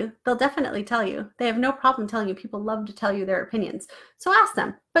to tell you. They'll definitely tell you. They have no problem telling you. People love to tell you their opinions. So ask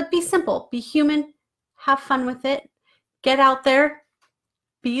them, but be simple, be human, have fun with it, get out there,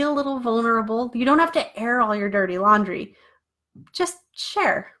 be a little vulnerable. You don't have to air all your dirty laundry. Just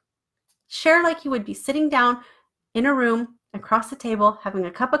share. Share like you would be sitting down in a room across the table, having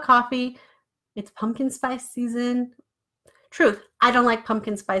a cup of coffee. It's pumpkin spice season. Truth, I don't like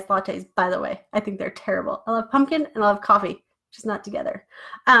pumpkin spice lattes, by the way. I think they're terrible. I love pumpkin and I love coffee, just not together.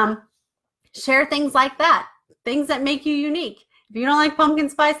 Share things like that, things that make you unique. If you don't like pumpkin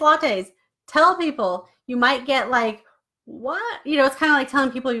spice lattes, tell people. You might get like, what? You know, it's kind of like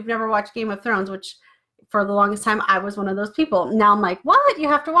telling people you've never watched Game of Thrones, which for the longest time, I was one of those people. Now I'm like, what? You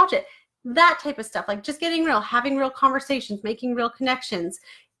have to watch it. That type of stuff, like just getting real, having real conversations, making real connections,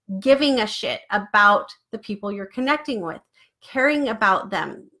 giving a shit about the people you're connecting with, caring about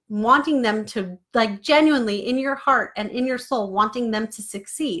them, wanting them to, like, genuinely in your heart and in your soul, wanting them to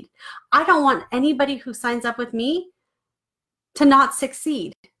succeed. I don't want anybody who signs up with me to not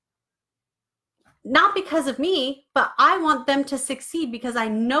succeed. Not because of me, but I want them to succeed because I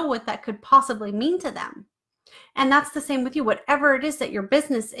know what that could possibly mean to them. And that's the same with you. Whatever it is that your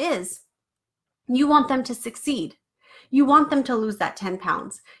business is, you want them to succeed. You want them to lose that 10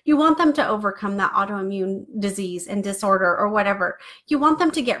 pounds. You want them to overcome that autoimmune disease and disorder or whatever. You want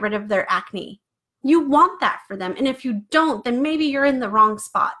them to get rid of their acne. You want that for them. And if you don't, then maybe you're in the wrong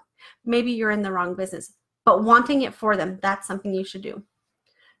spot. Maybe you're in the wrong business. But wanting it for them, that's something you should do.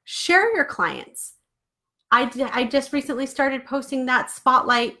 Share your clients. I just recently started posting that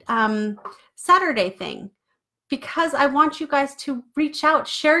Spotlight Saturday thing, because I want you guys to reach out,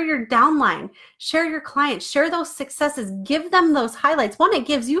 share your downline, share your clients, share those successes, give them those highlights. One, it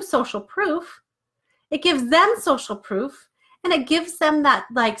gives you social proof. It gives them social proof, and it gives them that,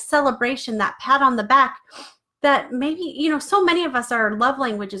 like, celebration, that pat on the back that maybe, you know, so many of us, our love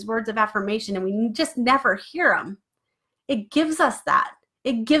language is words of affirmation, and we just never hear them. It gives us that.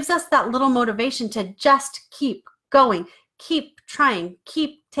 It gives us that little motivation to just keep going, keep trying,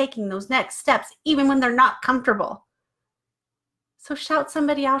 keep taking those next steps, even when they're not comfortable. So shout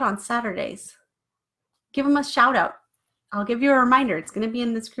somebody out on Saturdays. Give them a shout out. I'll give you a reminder. It's going to be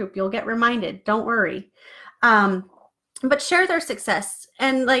in this group. You'll get reminded. Don't worry. But share their success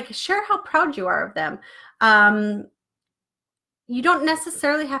and, like, share how proud you are of them. You don't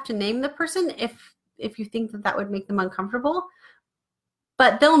necessarily have to name the person if you think that would make them uncomfortable.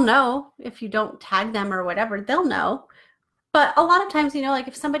 But they'll know if you don't tag them or whatever, they'll know. But a lot of times, you know, like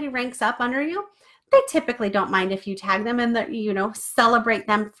if somebody ranks up under you, they typically don't mind if you tag them and, you know, celebrate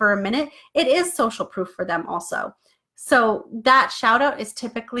them for a minute. It is social proof for them also. So that shout out is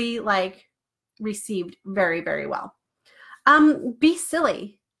typically, like, received very, very well. Be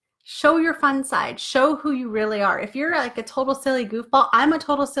silly. Show your fun side. Show who you really are. If you're like a total silly goofball, I'm a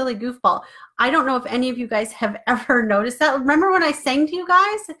total silly goofball. I don't know if any of you guys have ever noticed that. Remember when I sang to you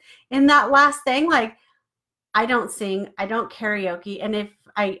guys in that last thing? Like, I don't sing. I don't karaoke. And if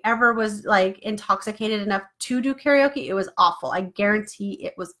I ever was, like, intoxicated enough to do karaoke, it was awful. I guarantee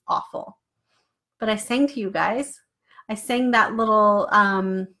it was awful. But I sang to you guys. I sang that little,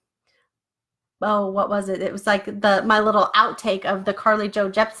 oh, what was it? It was like my little outtake of the Carly Joe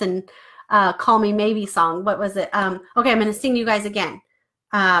Jepsen Call Me Maybe song. What was it? Okay, I'm going to sing you guys again.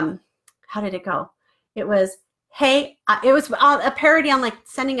 How did it go? It was, hey, it was a parody on, like,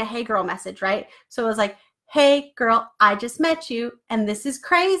 sending a hey girl message, right? So it was like, hey girl, I just met you and this is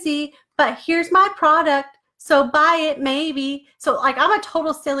crazy, but here's my product. So buy it maybe. So, like, I'm a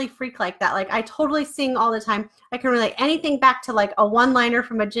total silly freak like that. Like, I totally sing all the time. I can relate anything back to, like, a one-liner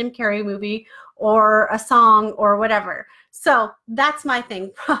from a Jim Carrey movie or a song or whatever. So that's my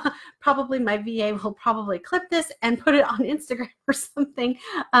thing. Probably my VA will probably clip this and put it on Instagram or something.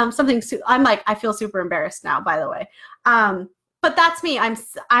 I'm like, I feel super embarrassed now, by the way. But that's me.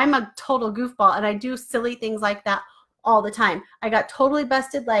 I'm a total goofball, and I do silly things like that all the time. I got totally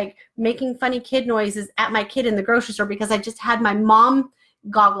busted, like, making funny kid noises at my kid in the grocery store because I just had my mom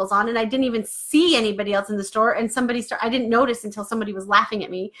goggles on and I didn't even see anybody else in the store, and I didn't notice until somebody was laughing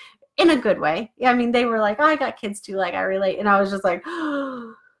at me in a good way. I mean, they were like, oh, I got kids too, like, I relate. And I was just like,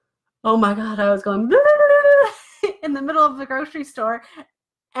 oh my God, I was going in the middle of the grocery store.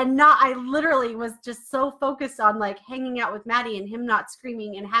 And I literally was just so focused on, like, hanging out with Maddie and him not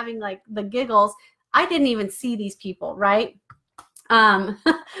screaming and having, like, the giggles. I didn't even see these people, right?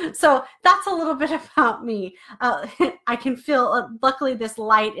 So that's a little bit about me. I can feel, luckily this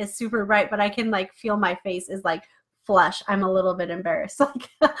light is super bright, but I can, like, feel my face is, like, flush. I'm a little bit embarrassed. Like,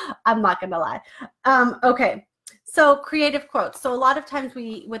 I'm not going to lie. Okay. So creative quotes. So a lot of times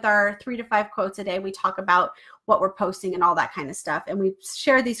with our 3 to 5 quotes a day, we talk about what we're posting and all that kind of stuff. And we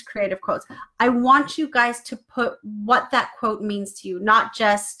share these creative quotes. I want you guys to put what that quote means to you, not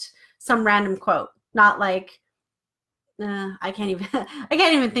just some random quote, not like, I can't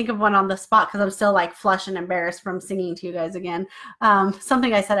even think of one on the spot because I'm still like flush and embarrassed from singing to you guys again.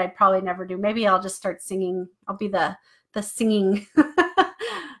 Something I said I'd probably never do. Maybe I'll just start singing. I'll be the singing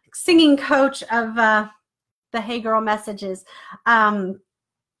singing coach of the Hey Girl messages.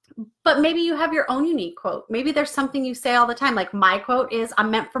 But maybe you have your own unique quote. Maybe there's something you say all the time. Like my quote is,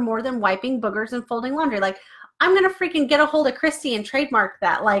 I'm meant for more than wiping boogers and folding laundry. Like, I'm going to freaking get a hold of Christy and trademark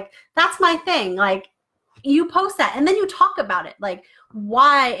that. Like, that's my thing. Like, you post that and then you talk about it. Like,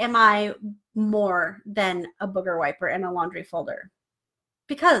 why am I more than a booger wiper and a laundry folder?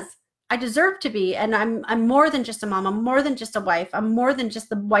 Because I deserve to be, and I'm more than just a mom. I'm more than just a wife. I'm more than just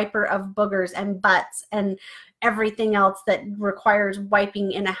the wiper of boogers and butts and everything else that requires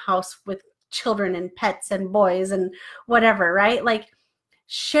wiping in a house with children and pets and boys and whatever, right? Like,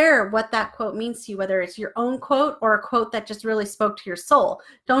 share what that quote means to you, whether it's your own quote or a quote that just really spoke to your soul.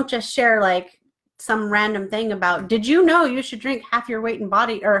 Don't just share like some random thing about, did you know you should drink half your weight in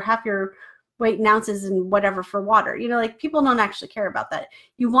body or half your weight in ounces and whatever for water. You know, like people don't actually care about that.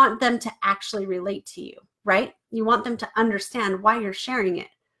 You want them to actually relate to you, right? You want them to understand why you're sharing it.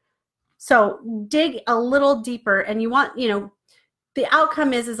 So dig a little deeper, and you want, you know, the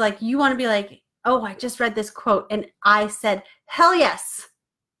outcome is like, you want to be like, oh, I just read this quote and I said, hell yes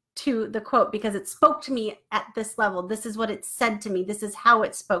to the quote because it spoke to me at this level. This is what it said to me. This is how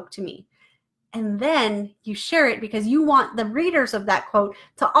it spoke to me. And then you share it because you want the readers of that quote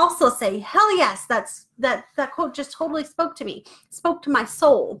to also say, hell yes, that quote just totally spoke to me, spoke to my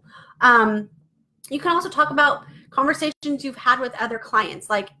soul. You can also talk about conversations you've had with other clients.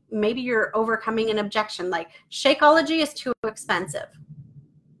 Like maybe you're overcoming an objection, like Shakeology is too expensive.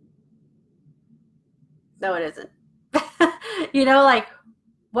 No, it isn't. You know, like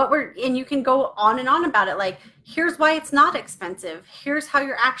and you can go on and on about it. Like, here's why it's not expensive. Here's how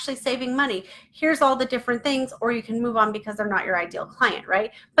you're actually saving money. Here's all the different things, or you can move on because they're not your ideal client,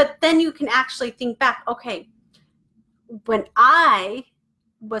 right? But then you can actually think back, okay, when I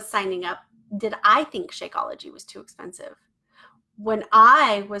was signing up, did I think Shakeology was too expensive? When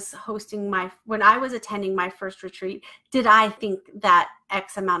I was attending my first retreat, did I think that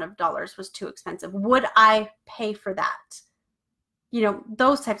X amount of dollars was too expensive? Would I pay for that? You know,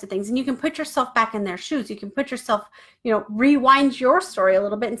 those types of things. And you can put yourself back in their shoes. You can put yourself, you know, rewind your story a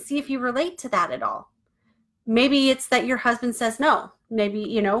little bit and see if you relate to that at all. Maybe it's that your husband says no. Maybe,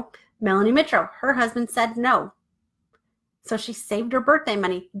 you know, Melanie Mitro, her husband said no. So she saved her birthday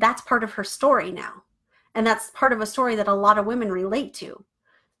money. That's part of her story now. And that's part of a story that a lot of women relate to.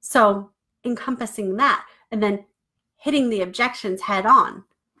 So encompassing that and then hitting the objections head on,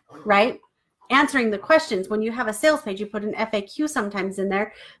 right? Answering the questions. When you have a sales page, you put an FAQ sometimes in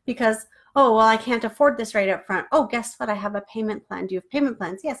there because, oh, well, I can't afford this right up front. Oh, guess what? I have a payment plan. Do you have payment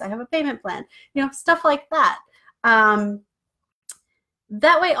plans? Yes, I have a payment plan. You know, stuff like that. That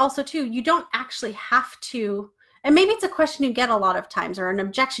way also too, you don't actually have to, and maybe it's a question you get a lot of times or an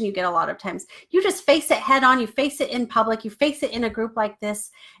objection you get a lot of times. You just face it head on. You face it in public. You face it in a group like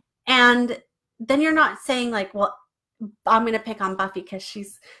this. And then you're not saying like, well, I'm going to pick on Buffy because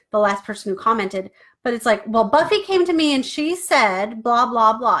she's the last person who commented, but it's like, well, Buffy came to me and she said, blah,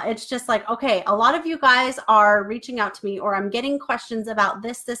 blah, blah. It's just like, okay, a lot of you guys are reaching out to me or I'm getting questions about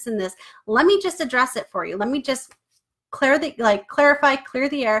this, this, and this. Let me just address it for you. Let me just clarify, clear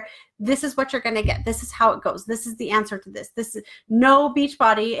the air. This is what you're going to get. This is how it goes. This is the answer to this. This is no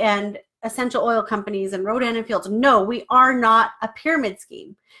Beachbody and essential oil companies and Rodan and Fields. No, we are not a pyramid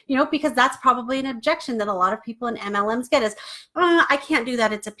scheme, you know, because that's probably an objection that a lot of people in MLMs get is, I can't do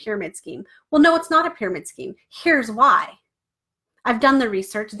that. It's a pyramid scheme. Well, no, it's not a pyramid scheme. Here's why. I've done the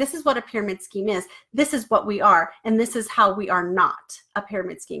research. This is what a pyramid scheme is. This is what we are. And this is how we are not a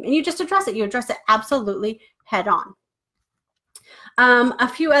pyramid scheme. And you just address it. You address it absolutely head on. A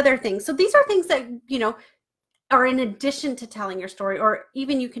few other things. So these are things that, you know, are in addition to telling your story, or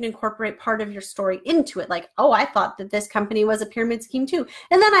even you can incorporate part of your story into it. Like, oh, I thought that this company was a pyramid scheme too.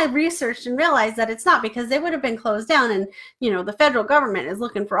 And then I researched and realized that it's not, because they would have been closed down and, you know, the federal government is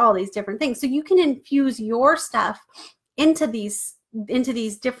looking for all these different things. So you can infuse your stuff into these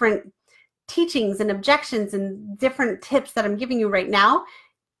different teachings and objections and different tips that I'm giving you right now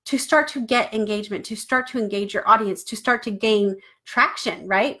to start to get engagement, to start to engage your audience, to start to gain traction,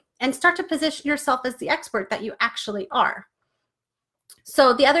 right? And start to position yourself as the expert that you actually are.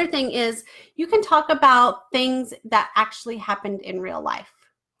 So the other thing is you can talk about things that actually happened in real life.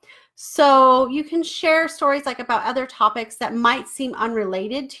 So you can share stories like about other topics that might seem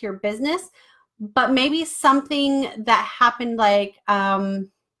unrelated to your business, but maybe something that happened like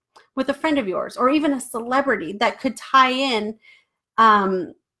with a friend of yours or even a celebrity that could tie in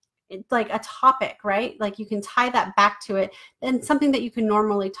like a topic, right? Like you can tie that back to it and something that you can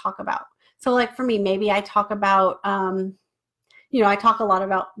normally talk about. So like for me, maybe I talk about, I talk a lot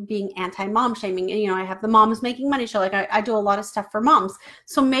about being anti-mom shaming. And, I have the Moms Making Money show. Like I do a lot of stuff for moms.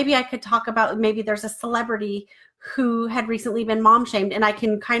 So maybe I could talk about, maybe there's a celebrity who had recently been mom shamed, and I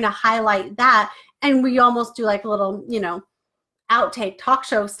can kind of highlight that. And we almost do like a little, outtake talk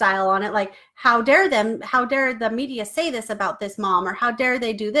show style on it. Like, how dare the media say this about this mom, or how dare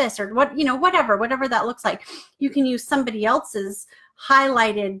they do this, or what, whatever that looks like. You can use somebody else's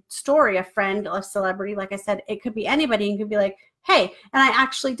highlighted story, a friend, a celebrity. Like I said, it could be anybody. You could be like, hey, and I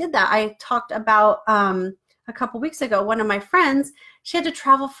actually did that. I talked about a couple weeks ago, one of my friends, she had to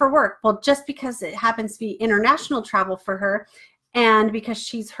travel for work. Well, just because it happens to be international travel for her, and because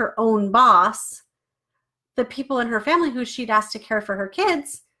she's her own boss, the people in her family who she'd asked to care for her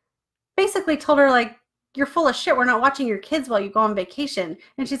kids basically told her, like, you're full of shit. We're not watching your kids while you go on vacation.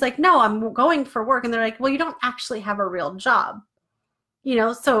 And she's like, no, I'm going for work. And they're like, well, you don't actually have a real job.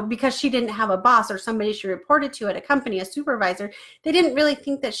 So because she didn't have a boss or somebody she reported to at a company, a supervisor, they didn't really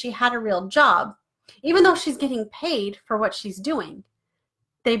think that she had a real job, even though she's getting paid for what she's doing.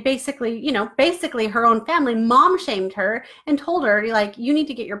 They basically, her own family mom shamed her and told her, like, you need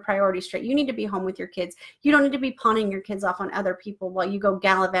to get your priorities straight. You need to be home with your kids. You don't need to be pawning your kids off on other people while you go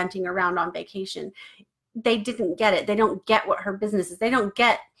gallivanting around on vacation. They didn't get it. They don't get what her business is. They don't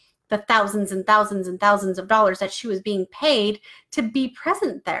get the thousands and thousands and thousands of dollars that she was being paid to be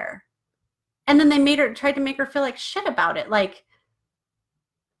present there. And then they tried to make her feel like shit about it. Like,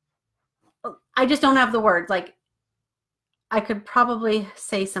 I just don't have the words. Like, I could probably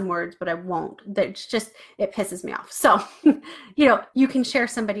say some words, but I won't. It's just, it pisses me off. So, you can share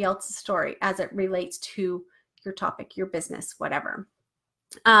somebody else's story as it relates to your topic, your business, whatever.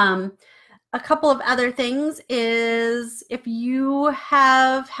 A couple of other things is if you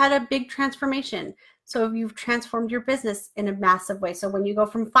have had a big transformation. So if you've transformed your business in a massive way. So when you go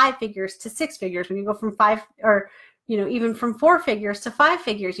from 5 figures to 6 figures, when you go from 5 or, even from 4 figures to 5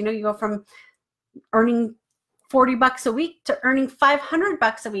 figures, you go from earning $40 a week to earning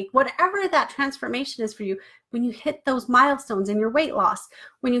 $500 a week, whatever that transformation is for you. When you hit those milestones in your weight loss,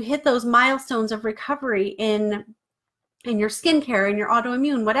 when you hit those milestones of recovery in your skincare, in your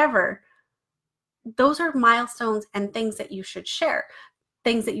autoimmune, whatever, those are milestones and things that you should share,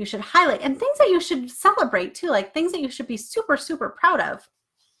 things that you should highlight, and things that you should celebrate too, like things that you should be super, super proud of.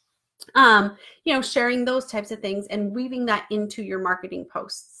 Sharing those types of things and weaving that into your marketing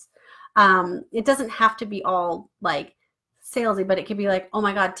posts. It doesn't have to be all like salesy, but it could be like, oh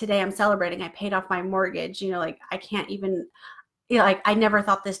my God, today I'm celebrating. I paid off my mortgage. Like I can't even, like I never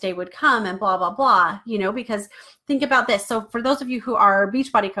thought this day would come, and blah, blah, blah, because think about this. So for those of you who are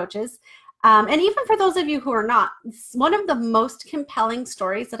Beachbody coaches, and even for those of you who are not, it's one of the most compelling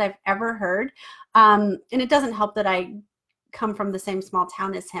stories that I've ever heard. And it doesn't help that I come from the same small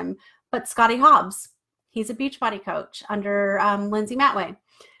town as him, but Scotty Hobbs, he's a Beachbody coach under Lindsay Matway.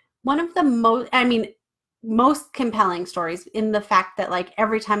 One of the most compelling stories, in the fact that like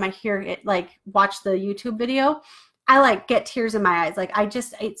every time I hear it, like watch the YouTube video, I like get tears in my eyes. Like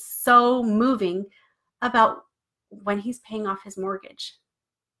it's so moving about when he's paying off his mortgage.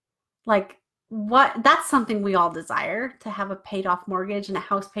 Like that's something we all desire, to have a paid off mortgage and a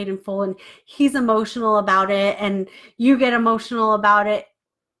house paid in full, and he's emotional about it and you get emotional about it.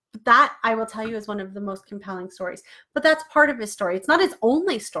 That, I will tell you, is one of the most compelling stories. But that's part of his story. It's not his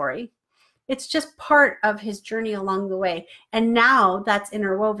only story. It's just part of his journey along the way. And now that's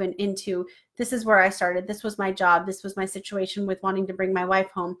interwoven into, this is where I started. This was my job. This was my situation with wanting to bring my wife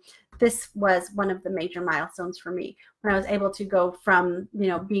home. This was one of the major milestones for me, when I was able to go from,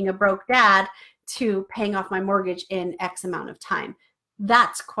 being a broke dad to paying off my mortgage in X amount of time.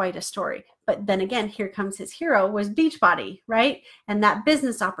 That's quite a story. But then again, here comes his hero, was Beachbody, right? And that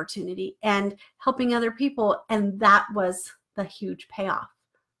business opportunity and helping other people. And that was the huge payoff,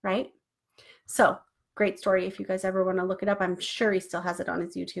 right? So great story. If you guys ever want to look it up, I'm sure he still has it on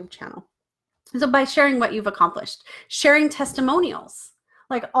his YouTube channel. So by sharing what you've accomplished, sharing testimonials,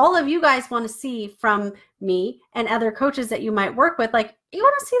 like all of you guys want to see from me and other coaches that you might work with, like you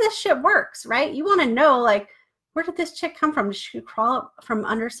want to see this shit works, right? You want to know, like, where did this chick come from? Did she crawl up from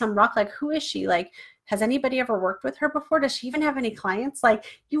under some rock? Like, who is she? Like, Has anybody ever worked with her before? Does she even have any clients? Like,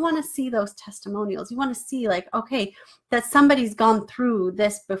 you want to see those testimonials. You want to see like, okay, that somebody's gone through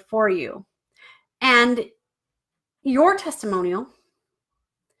this before you. And your testimonial,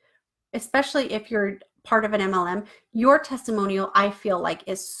 especially if you're part of an MLM, your testimonial, I feel like,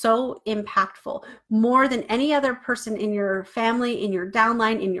 is so impactful, more than any other person in your family, in your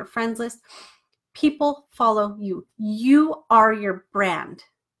downline, in your friends list. People follow you. You are your brand.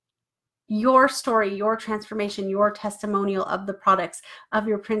 Your story, your transformation, your testimonial of the products, of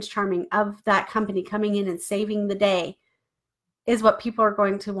your Prince Charming, of that company coming in and saving the day is what people are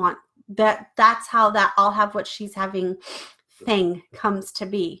going to want. That's how that I'll have what she's having thing comes to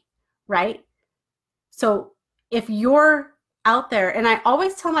be, right? So if you're out there, and I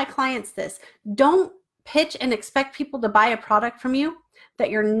always tell my clients this, don't pitch and expect people to buy a product from you that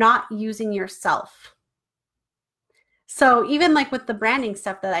you're not using yourself. So even like with the branding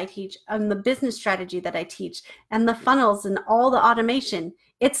stuff that I teach and the business strategy that I teach and the funnels and all the automation,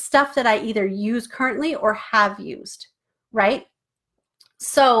 it's stuff that I either use currently or have used, right?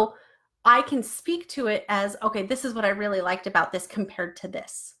 So I can speak to it as, okay, this is what I really liked about this compared to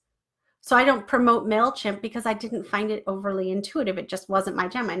this. So I don't promote MailChimp because I didn't find it overly intuitive. It just wasn't my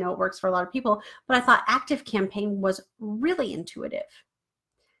jam. I know it works for a lot of people, but I thought ActiveCampaign was really intuitive,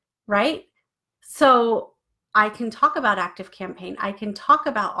 right? So I can talk about ActiveCampaign. I can talk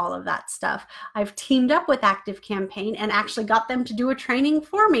about all of that stuff. I've teamed up with ActiveCampaign and actually got them to do a training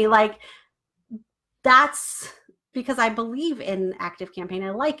for me. Like, that's because I believe in ActiveCampaign. I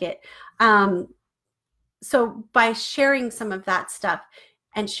like it. So by sharing some of that stuff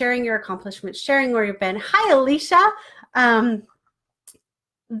and sharing your accomplishments, sharing where you've been. Hi, Alicia.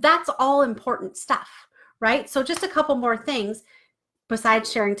 That's all important stuff, right? So just a couple more things besides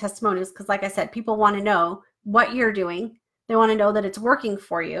sharing testimonials, because like I said, people want to know what you're doing. They want to know that it's working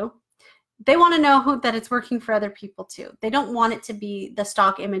for you. They want to know that it's working for other people too. They don't want it to be the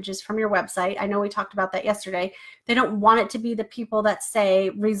stock images from your website. I know we talked about that yesterday. They don't want it to be the people that say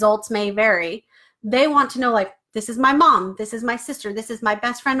results may vary. They want to know, like, this is my mom, this is my sister, this is my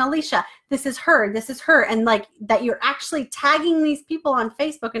best friend Alicia, this is her, and like that you're actually tagging these people on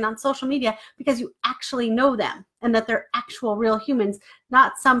Facebook and on social media because you actually know them and that they're actual real humans,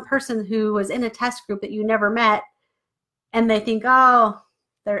 not some person who was in a test group that you never met and they think, oh,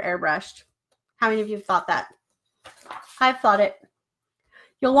 they're airbrushed. How many of you have thought that? I've thought it.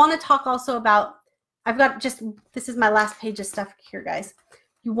 You'll want to talk also about, this is my last page of stuff here, guys.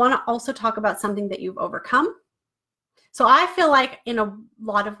 You want to also talk about something that you've overcome. So I feel like in a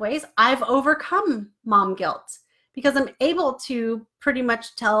lot of ways, I've overcome mom guilt because I'm able to pretty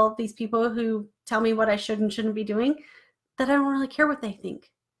much tell these people who tell me what I should and shouldn't be doing that I don't really care what they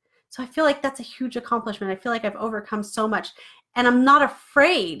think. So I feel like that's a huge accomplishment. I feel like I've overcome so much, and I'm not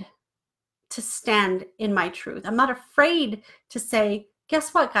afraid to stand in my truth. I'm not afraid to say,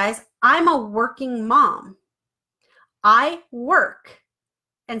 guess what, guys? I'm a working mom. I work.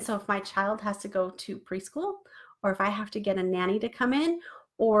 And so if my child has to go to preschool, or if I have to get a nanny to come in,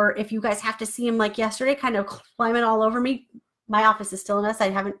 or if you guys have to see him like yesterday, kind of climbing all over me, my office is still a mess.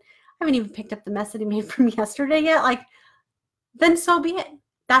 I haven't even picked up the mess that he made from yesterday yet. Like, then so be it.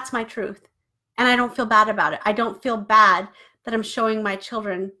 That's my truth. And I don't feel bad about it. I don't feel bad that I'm showing my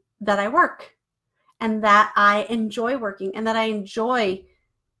children that I work and that I enjoy working and that I enjoy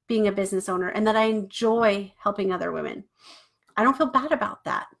being a business owner and that I enjoy helping other women. I don't feel bad about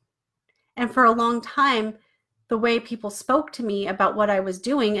that. And for a long time, the way people spoke to me about what I was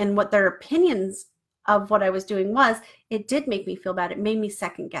doing and what their opinions of what I was doing was, it did make me feel bad. It made me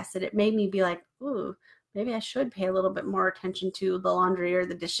second guess it. It made me be like, ooh, maybe I should pay a little bit more attention to the laundry or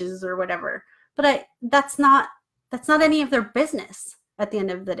the dishes or whatever. But that's not any of their business at the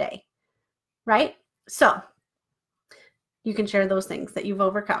end of the day, right? So you can share those things that you've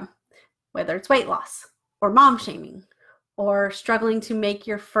overcome, whether it's weight loss or mom shaming or struggling to make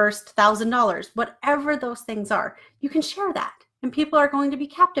your first $1,000, whatever those things are, you can share that. And people are going to be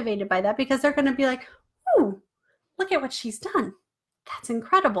captivated by that because they're going to be like, ooh, look at what she's done. That's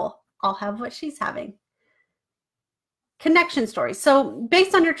incredible. I'll have what she's having. Connection stories. So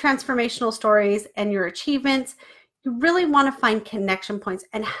based on your transformational stories and your achievements, you really want to find connection points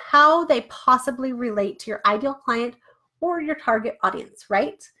and how they possibly relate to your ideal client or your target audience,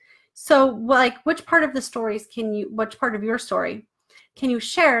 right? So like, which part of your story can you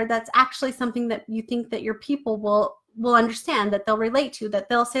share that's actually something that you think that your people will understand, that they'll relate to, that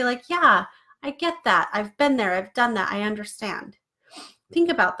they'll say like, yeah, I get that. I've been there. I've done that. I understand.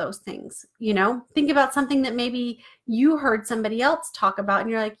 Think about those things, think about something that maybe you heard somebody else talk about and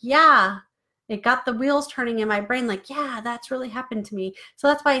you're like, yeah, It got the wheels turning in my brain, like, yeah, that's really happened to me. So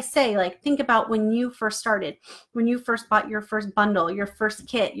that's why I say, like, think about when you first started, when you first bought your first bundle, your first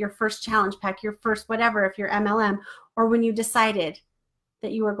kit, your first challenge pack, your first whatever, if you're MLM, or when you decided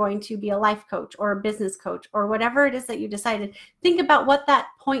that you were going to be a life coach or a business coach or whatever it is that you decided. Think about what that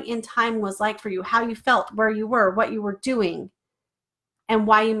point in time was like for you, how you felt, where you were, what you were doing, and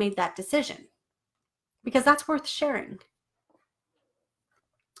why you made that decision. Because that's worth sharing.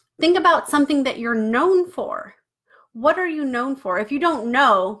 Think about something that you're known for. What are you known for? If you don't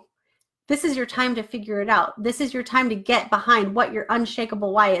know, this is your time to figure it out. This is your time to get behind what your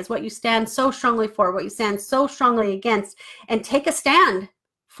unshakable why is, what you stand so strongly for, what you stand so strongly against, and take a stand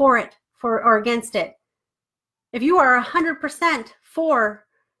for it, or against it. If you are 100% for,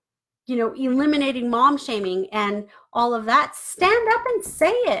 eliminating mom shaming and all of that, stand up and say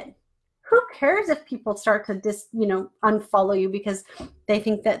it. Who cares if people start to unfollow you because they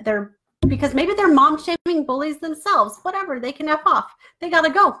think that because maybe they're mom shaming bullies themselves, whatever, they can F off. They got to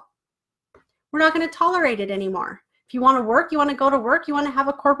go. We're not going to tolerate it anymore. If you want to work, you want to go to work, you want to have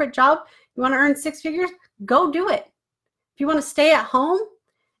a corporate job, you want to earn 6 figures, go do it. If you want to stay at home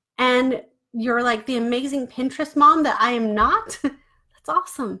and you're like the amazing Pinterest mom that I am not, that's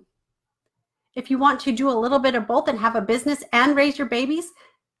awesome. If you want to do a little bit of both and have a business and raise your babies,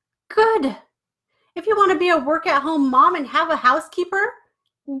 good. If you want to be a work-at-home mom and have a housekeeper,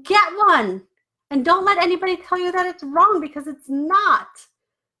 get one. And don't let anybody tell you that it's wrong, because it's not.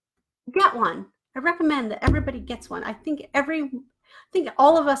 Get one. I recommend that everybody gets one. I think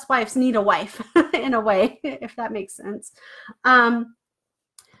all of us wives need a wife in a way, if that makes sense. I've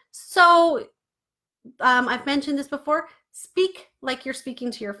mentioned this before. Speak like you're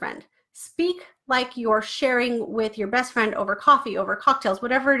speaking to your friend. Speak like you're sharing with your best friend over coffee, over cocktails,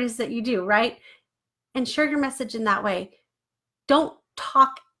 whatever it is that you do, right? And share your message in that way. Don't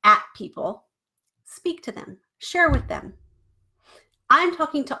talk at people. Speak to them. Share with them. I'm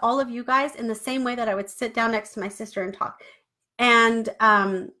talking to all of you guys in the same way that I would sit down next to my sister and talk. And,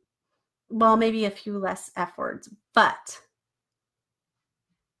 well, maybe a few less F words, but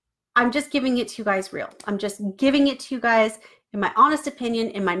I'm just giving it to you guys real. I'm just giving it to you guys in my honest opinion,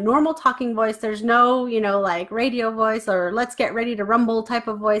 in my normal talking voice. There's no, like radio voice or let's get ready to rumble type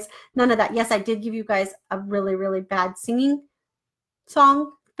of voice. None of that. Yes, I did give you guys a really, really bad singing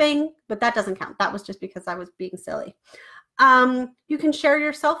song thing, but that doesn't count. That was just because I was being silly. You can share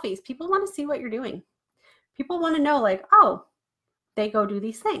your selfies. People want to see what you're doing. People want to know, like, oh, they go do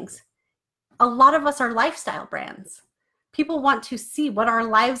these things. A lot of us are lifestyle brands. People want to see what our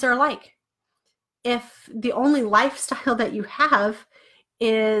lives are like. If the only lifestyle that you have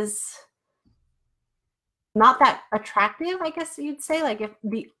is not that attractive, I guess you'd say,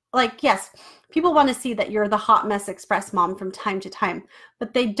 yes, people want to see that you're the hot mess express mom from time to time,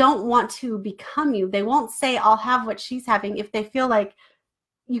 but they don't want to become you. They won't say, I'll have what she's having, if they feel like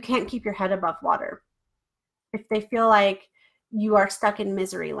you can't keep your head above water. If they feel like you are stuck in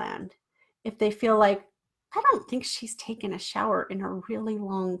misery land. If they feel like, I don't think she's taken a shower in a really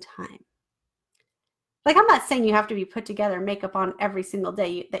long time. Like, I'm not saying you have to be put together, makeup on every single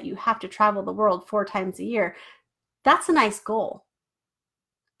day, that you have to travel the world 4 times a year. That's a nice goal.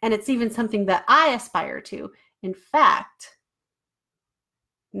 And it's even something that I aspire to. In fact,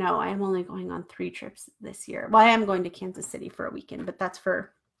 no, I am only going on 3 trips this year. Well, I am going to Kansas City for a weekend, but that's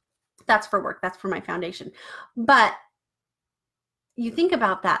for work. That's for my foundation. But you think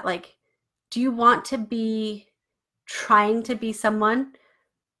about that. Like, do you want to be trying to be someone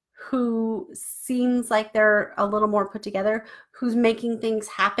who seems like they're a little more put together, who's making things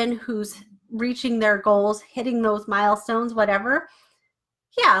happen, who's reaching their goals, hitting those milestones, whatever?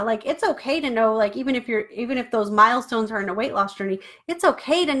 Yeah, like, it's okay to know, like, even if those milestones are in a weight loss journey, it's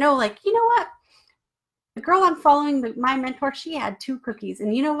okay to know, like, you know what? The girl I'm following, my mentor, she had 2 cookies,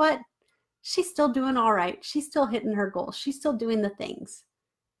 and you know what? She's still doing all right. She's still hitting her goals. She's still doing the things.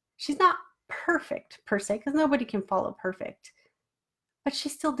 She's not perfect per se, because nobody can follow perfect. But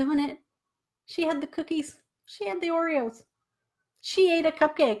she's still doing it. She had the cookies. She had the Oreos. She ate a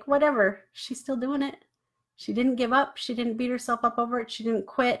cupcake, whatever. She's still doing it. She didn't give up. She didn't beat herself up over it. She didn't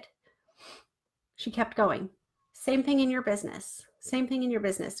quit. She kept going. Same thing in your business. Same thing in your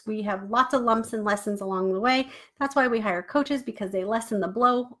business. We have lots of lumps and lessons along the way. That's why we hire coaches, because they lessen the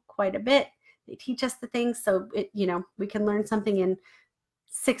blow quite a bit. They teach us the things so we can learn something in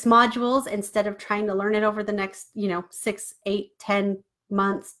 6 modules instead of trying to learn it over the next 6, 8, 10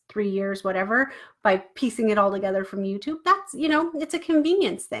 months, 3 years, whatever, by piecing it all together from YouTube. That's, it's a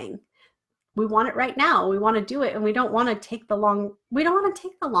convenience thing. We want it right now. We want to do it, and we don't want to take the long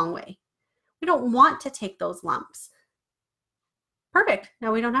way. We don't want to take those lumps. Perfect.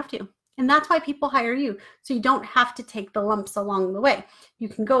 No, we don't have to. And that's why people hire you. So you don't have to take the lumps along the way. You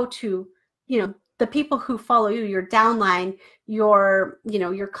can go to, the people who follow you, your downline, your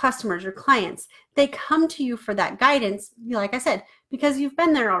customers, your clients. They come to you for that guidance, like I said, because you've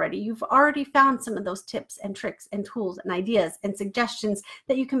been there already. You've already found some of those tips and tricks and tools and ideas and suggestions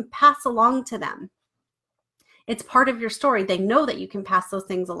that you can pass along to them. It's part of your story. They know that you can pass those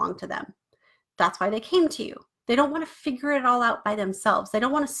things along to them. That's why they came to you. They don't want to figure it all out by themselves. They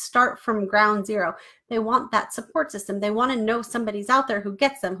don't want to start from ground zero. They want that support system. They want to know somebody's out there who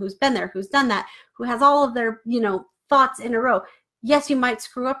gets them, who's been there, who's done that, who has all of their, thoughts in a row. Yes, you might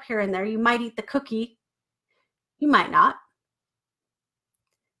screw up here and there. You might eat the cookie. You might not.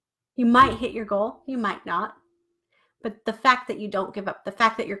 You might hit your goal. You might not. But the fact that you don't give up, the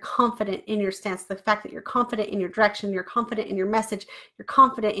fact that you're confident in your stance, the fact that you're confident in your direction, you're confident in your message, you're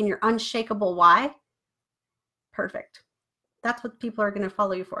confident in your unshakable why, perfect. That's what people are going to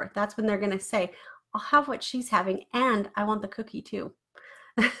follow you for. That's when they're going to say, I'll have what she's having and I want the cookie too.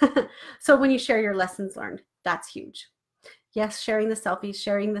 So when you share your lessons learned, that's huge. Yes, sharing the selfies,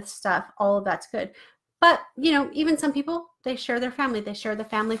 sharing the stuff, all of that's good. But, even some people, they share their family. They share the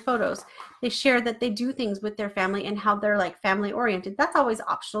family photos. They share that they do things with their family and how they're like family oriented. That's always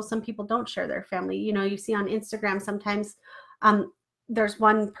optional. Some people don't share their family. You see on Instagram sometimes there's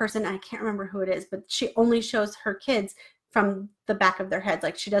one person, I can't remember who it is, but she only shows her kids from the back of their heads.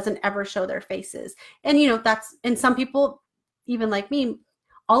 Like she doesn't ever show their faces. And, and some people, even like me,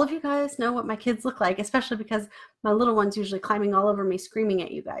 all of you guys know what my kids look like, especially because my little one's usually climbing all over me, screaming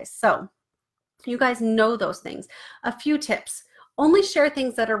at you guys. So you guys know those things. A few tips. Only share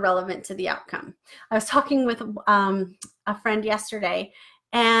things that are relevant to the outcome. I was talking with a friend yesterday,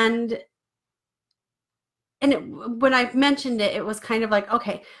 and when I mentioned it, it was kind of like,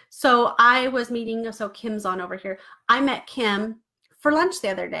 okay, so I was meeting, so Kim's on over here. I met Kim for lunch the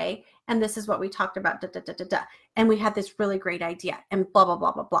other day, and this is what we talked about, and we had this really great idea, and blah, blah,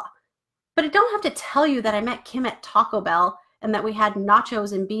 blah, blah, blah. But I don't have to tell you that I met Kim at Taco Bell and that we had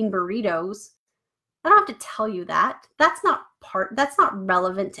nachos and bean burritos. I don't have to tell you that. That's not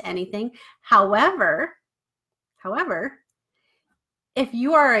relevant to anything. However, if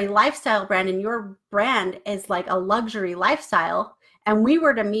you are a lifestyle brand and your brand is like a luxury lifestyle and we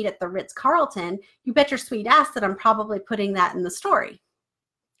were to meet at the Ritz-Carlton, you bet your sweet ass that I'm probably putting that in the story,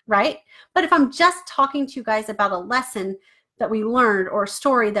 right? But if I'm just talking to you guys about a lesson that we learned or a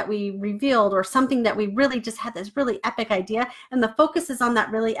story that we revealed or something that we really just had this really epic idea and the focus is on that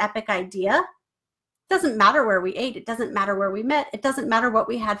really epic idea, doesn't matter where we ate. It doesn't matter where we met. It doesn't matter what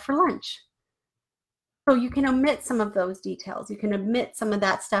we had for lunch. So you can omit some of those details. You can omit some of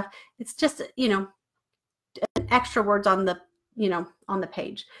that stuff. It's just, extra words on the, on the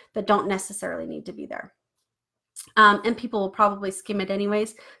page that don't necessarily need to be there. And people will probably skim it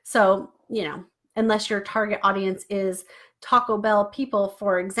anyways. So, unless your target audience is Taco Bell people,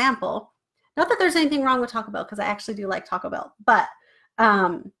 for example, not that there's anything wrong with Taco Bell, because I actually do like Taco Bell, but,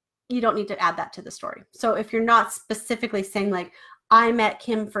 you don't need to add that to the story. So if you're not specifically saying like, I met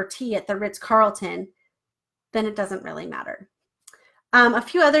Kim for tea at the Ritz-Carlton, then it doesn't really matter. A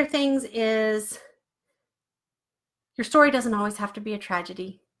few other things is your story doesn't always have to be a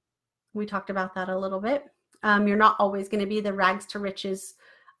tragedy. We talked about that a little bit. You're not always going to be the rags to riches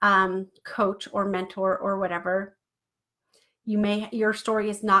coach or mentor or whatever. Your story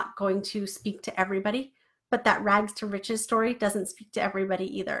is not going to speak to everybody, but that rags to riches story doesn't speak to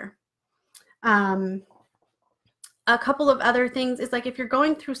everybody either. A couple of other things is like if you're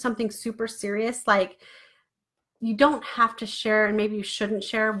going through something super serious, like you don't have to share, and maybe you shouldn't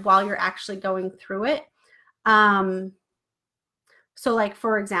share while you're actually going through it. So like,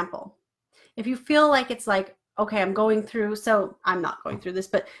 for example, if you feel like it's like, okay, I'm going through, so I'm not going through this,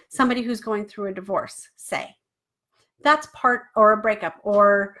 but somebody who's going through a divorce, say, that's part, or a breakup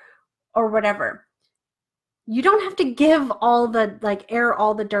or whatever. You don't have to give all the, air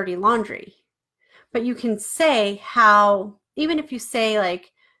all the dirty laundry, but you can say how, even if you say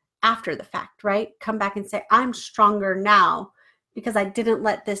like after the fact, right? Come back and say, I'm stronger now because I didn't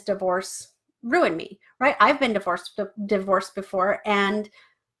let this divorce ruin me, right? I've been divorced before, and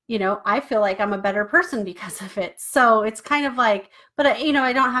I feel like I'm a better person because of it. So it's kind of like, but I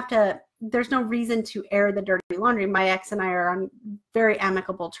don't have to, there's no reason to air the dirty laundry. My ex and I are on very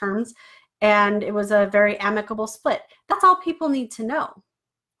amicable terms, and it was a very amicable split. That's all people need to know.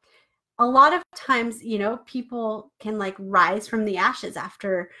 A lot of times, people can like rise from the ashes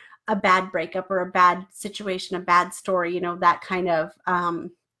after a bad breakup or a bad situation, a bad story, that kind of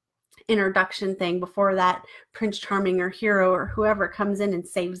introduction thing before that Prince Charming or hero or whoever comes in and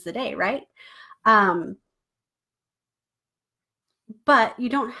saves the day, right? but you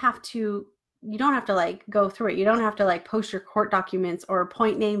don't have to like go through it. You don't have to like post your court documents or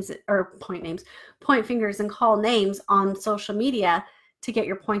point fingers and call names on social media to get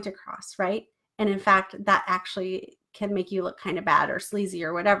your point across, right? And in fact, that actually can make you look kind of bad or sleazy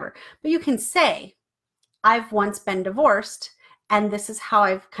or whatever. But you can say, I've once been divorced, and this is how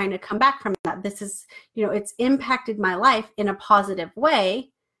I've kind of come back from that. This is, it's impacted my life in a positive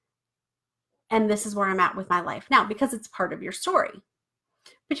way. And this is where I'm at with my life now, because it's part of your story.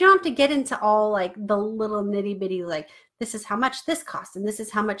 But you don't have to get into all like the little nitty bitty, like this is how much this cost and this is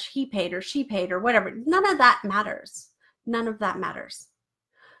how much he paid or she paid or whatever. None of that matters. None of that matters.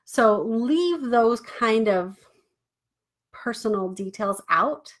 So leave those kind of personal details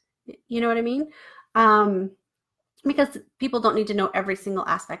out. You know what I mean? Because people don't need to know every single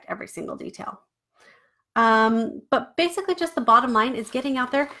aspect, every single detail. But basically just the bottom line is getting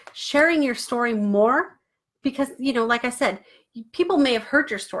out there, sharing your story more, because, like I said, people may have heard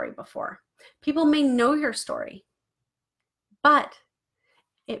your story before. People may know your story, but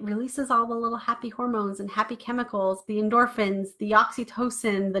it releases all the little happy hormones and happy chemicals, the endorphins, the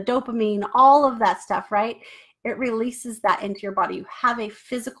oxytocin, the dopamine, all of that stuff, right? It releases that into your body. You have a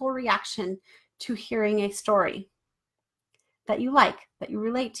physical reaction to hearing a story that you like, that you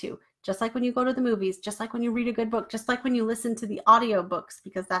relate to. Just like when you go to the movies, just like when you read a good book, just like when you listen to the audio books,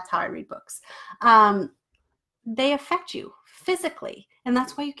 because that's how I read books. They affect you physically, and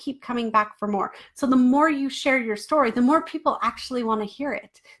that's why you keep coming back for more. So the more you share your story, the more people actually want to hear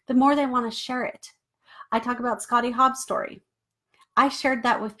it, the more they want to share it. I talk about Scotty Hobbs' story. I shared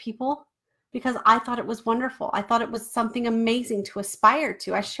that with people because I thought it was wonderful. I thought it was something amazing to aspire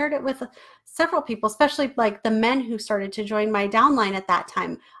to. I shared it with several people, especially like the men who started to join my downline at that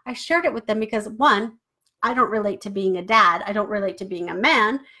time. I shared it with them because, one, I don't relate to being a dad. I don't relate to being a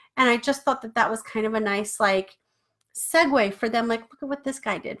man. And I just thought that that was kind of a nice like segue for them. Like, look at what this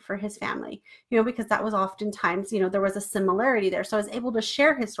guy did for his family, because that was oftentimes, there was a similarity there. So I was able to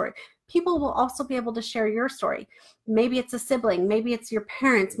share his story. People will also be able to share your story. Maybe it's a sibling, maybe it's your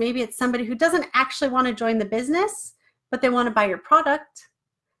parents, maybe it's somebody who doesn't actually want to join the business, but they want to buy your product.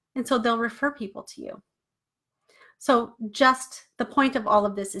 And so they'll refer people to you. So just the point of all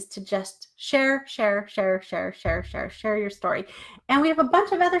of this is to just share your story. And we have a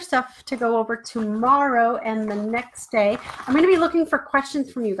bunch of other stuff to go over tomorrow and the next day. I'm going to be looking for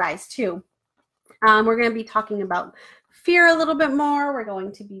questions from you guys too. We're going to be talking about fear a little bit more. We're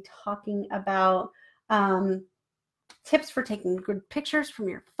going to be talking about tips for taking good pictures from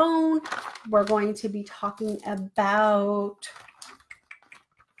your phone. We're going to be talking about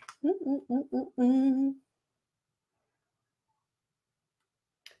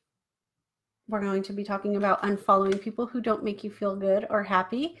we're going to be talking about unfollowing people who don't make you feel good or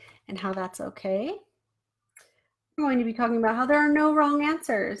happy and how that's okay. We're going to be talking about how there are no wrong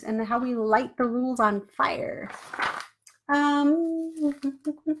answers and how we light the rules on fire.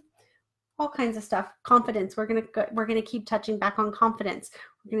 All kinds of stuff. Confidence. We're gonna keep touching back on confidence.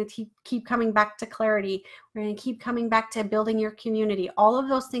 We're gonna keep coming back to clarity. We're gonna keep coming back to building your community. All of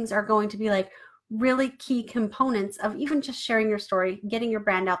those things are going to be like really key components of even just sharing your story, getting your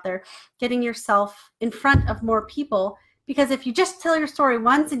brand out there, getting yourself in front of more people. Because if you just tell your story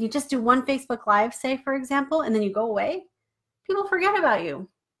once and you just do one Facebook Live, say, for example, and then you go away, people forget about you.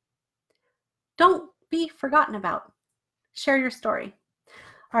 Don't be forgotten about. Share your story.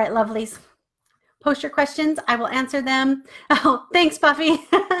 All right, lovelies. Post your questions. I will answer them. Oh, thanks, Buffy.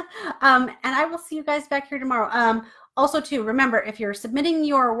 And I will see you guys back here tomorrow. Also, too, remember, if you're submitting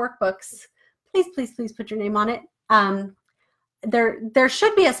your workbooks, please put your name on it. There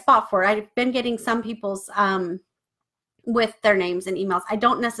should be a spot for it. I've been getting some people's with their names and emails. I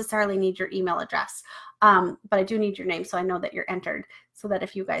don't necessarily need your email address, but I do need your name so I know that you're entered, so that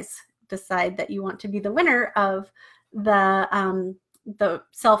if you guys decide that you want to be the winner of the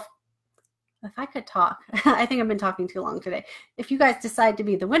if I could talk, I think I've been talking too long today. If you guys decide to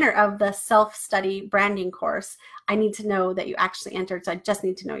be the winner of the self-study branding course, I need to know that you actually entered, so I just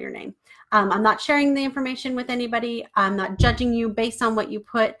need to know your name. I'm not sharing the information with anybody. I'm not judging you based on what you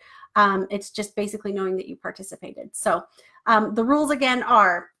put. It's just basically knowing that you participated. So the rules again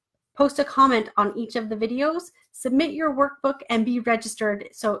are: post a comment on each of the videos, submit your workbook, and be registered.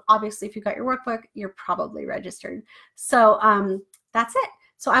 So obviously if you got your workbook, you're probably registered. So that's it.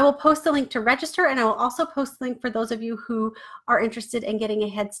 So I will post the link to register, and I will also post the link for those of you who are interested in getting a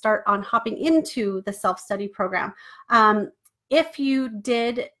head start on hopping into the self-study program. If you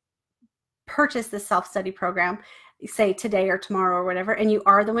did purchase the self-study program, say today or tomorrow or whatever, and you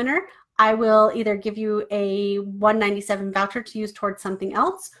are the winner, I will either give you a $197 voucher to use towards something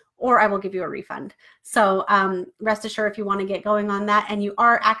else, or I will give you a refund. So rest assured, if you want to get going on that and you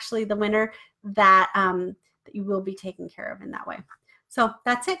are actually the winner, that you will be taken care of in that way. So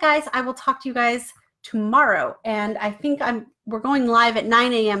that's it, guys. I will talk to you guys tomorrow. And I think we're going live at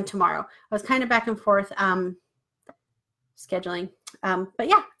 9 a.m. tomorrow. I was kind of back and forth scheduling. But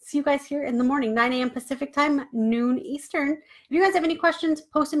yeah, see you guys here in the morning, 9 a.m. Pacific time, noon Eastern. If you guys have any questions,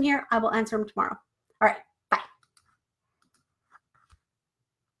 post them here. I will answer them tomorrow. All right, bye.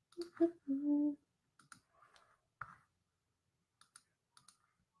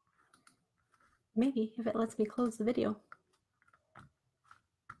 Maybe if it lets me close the video.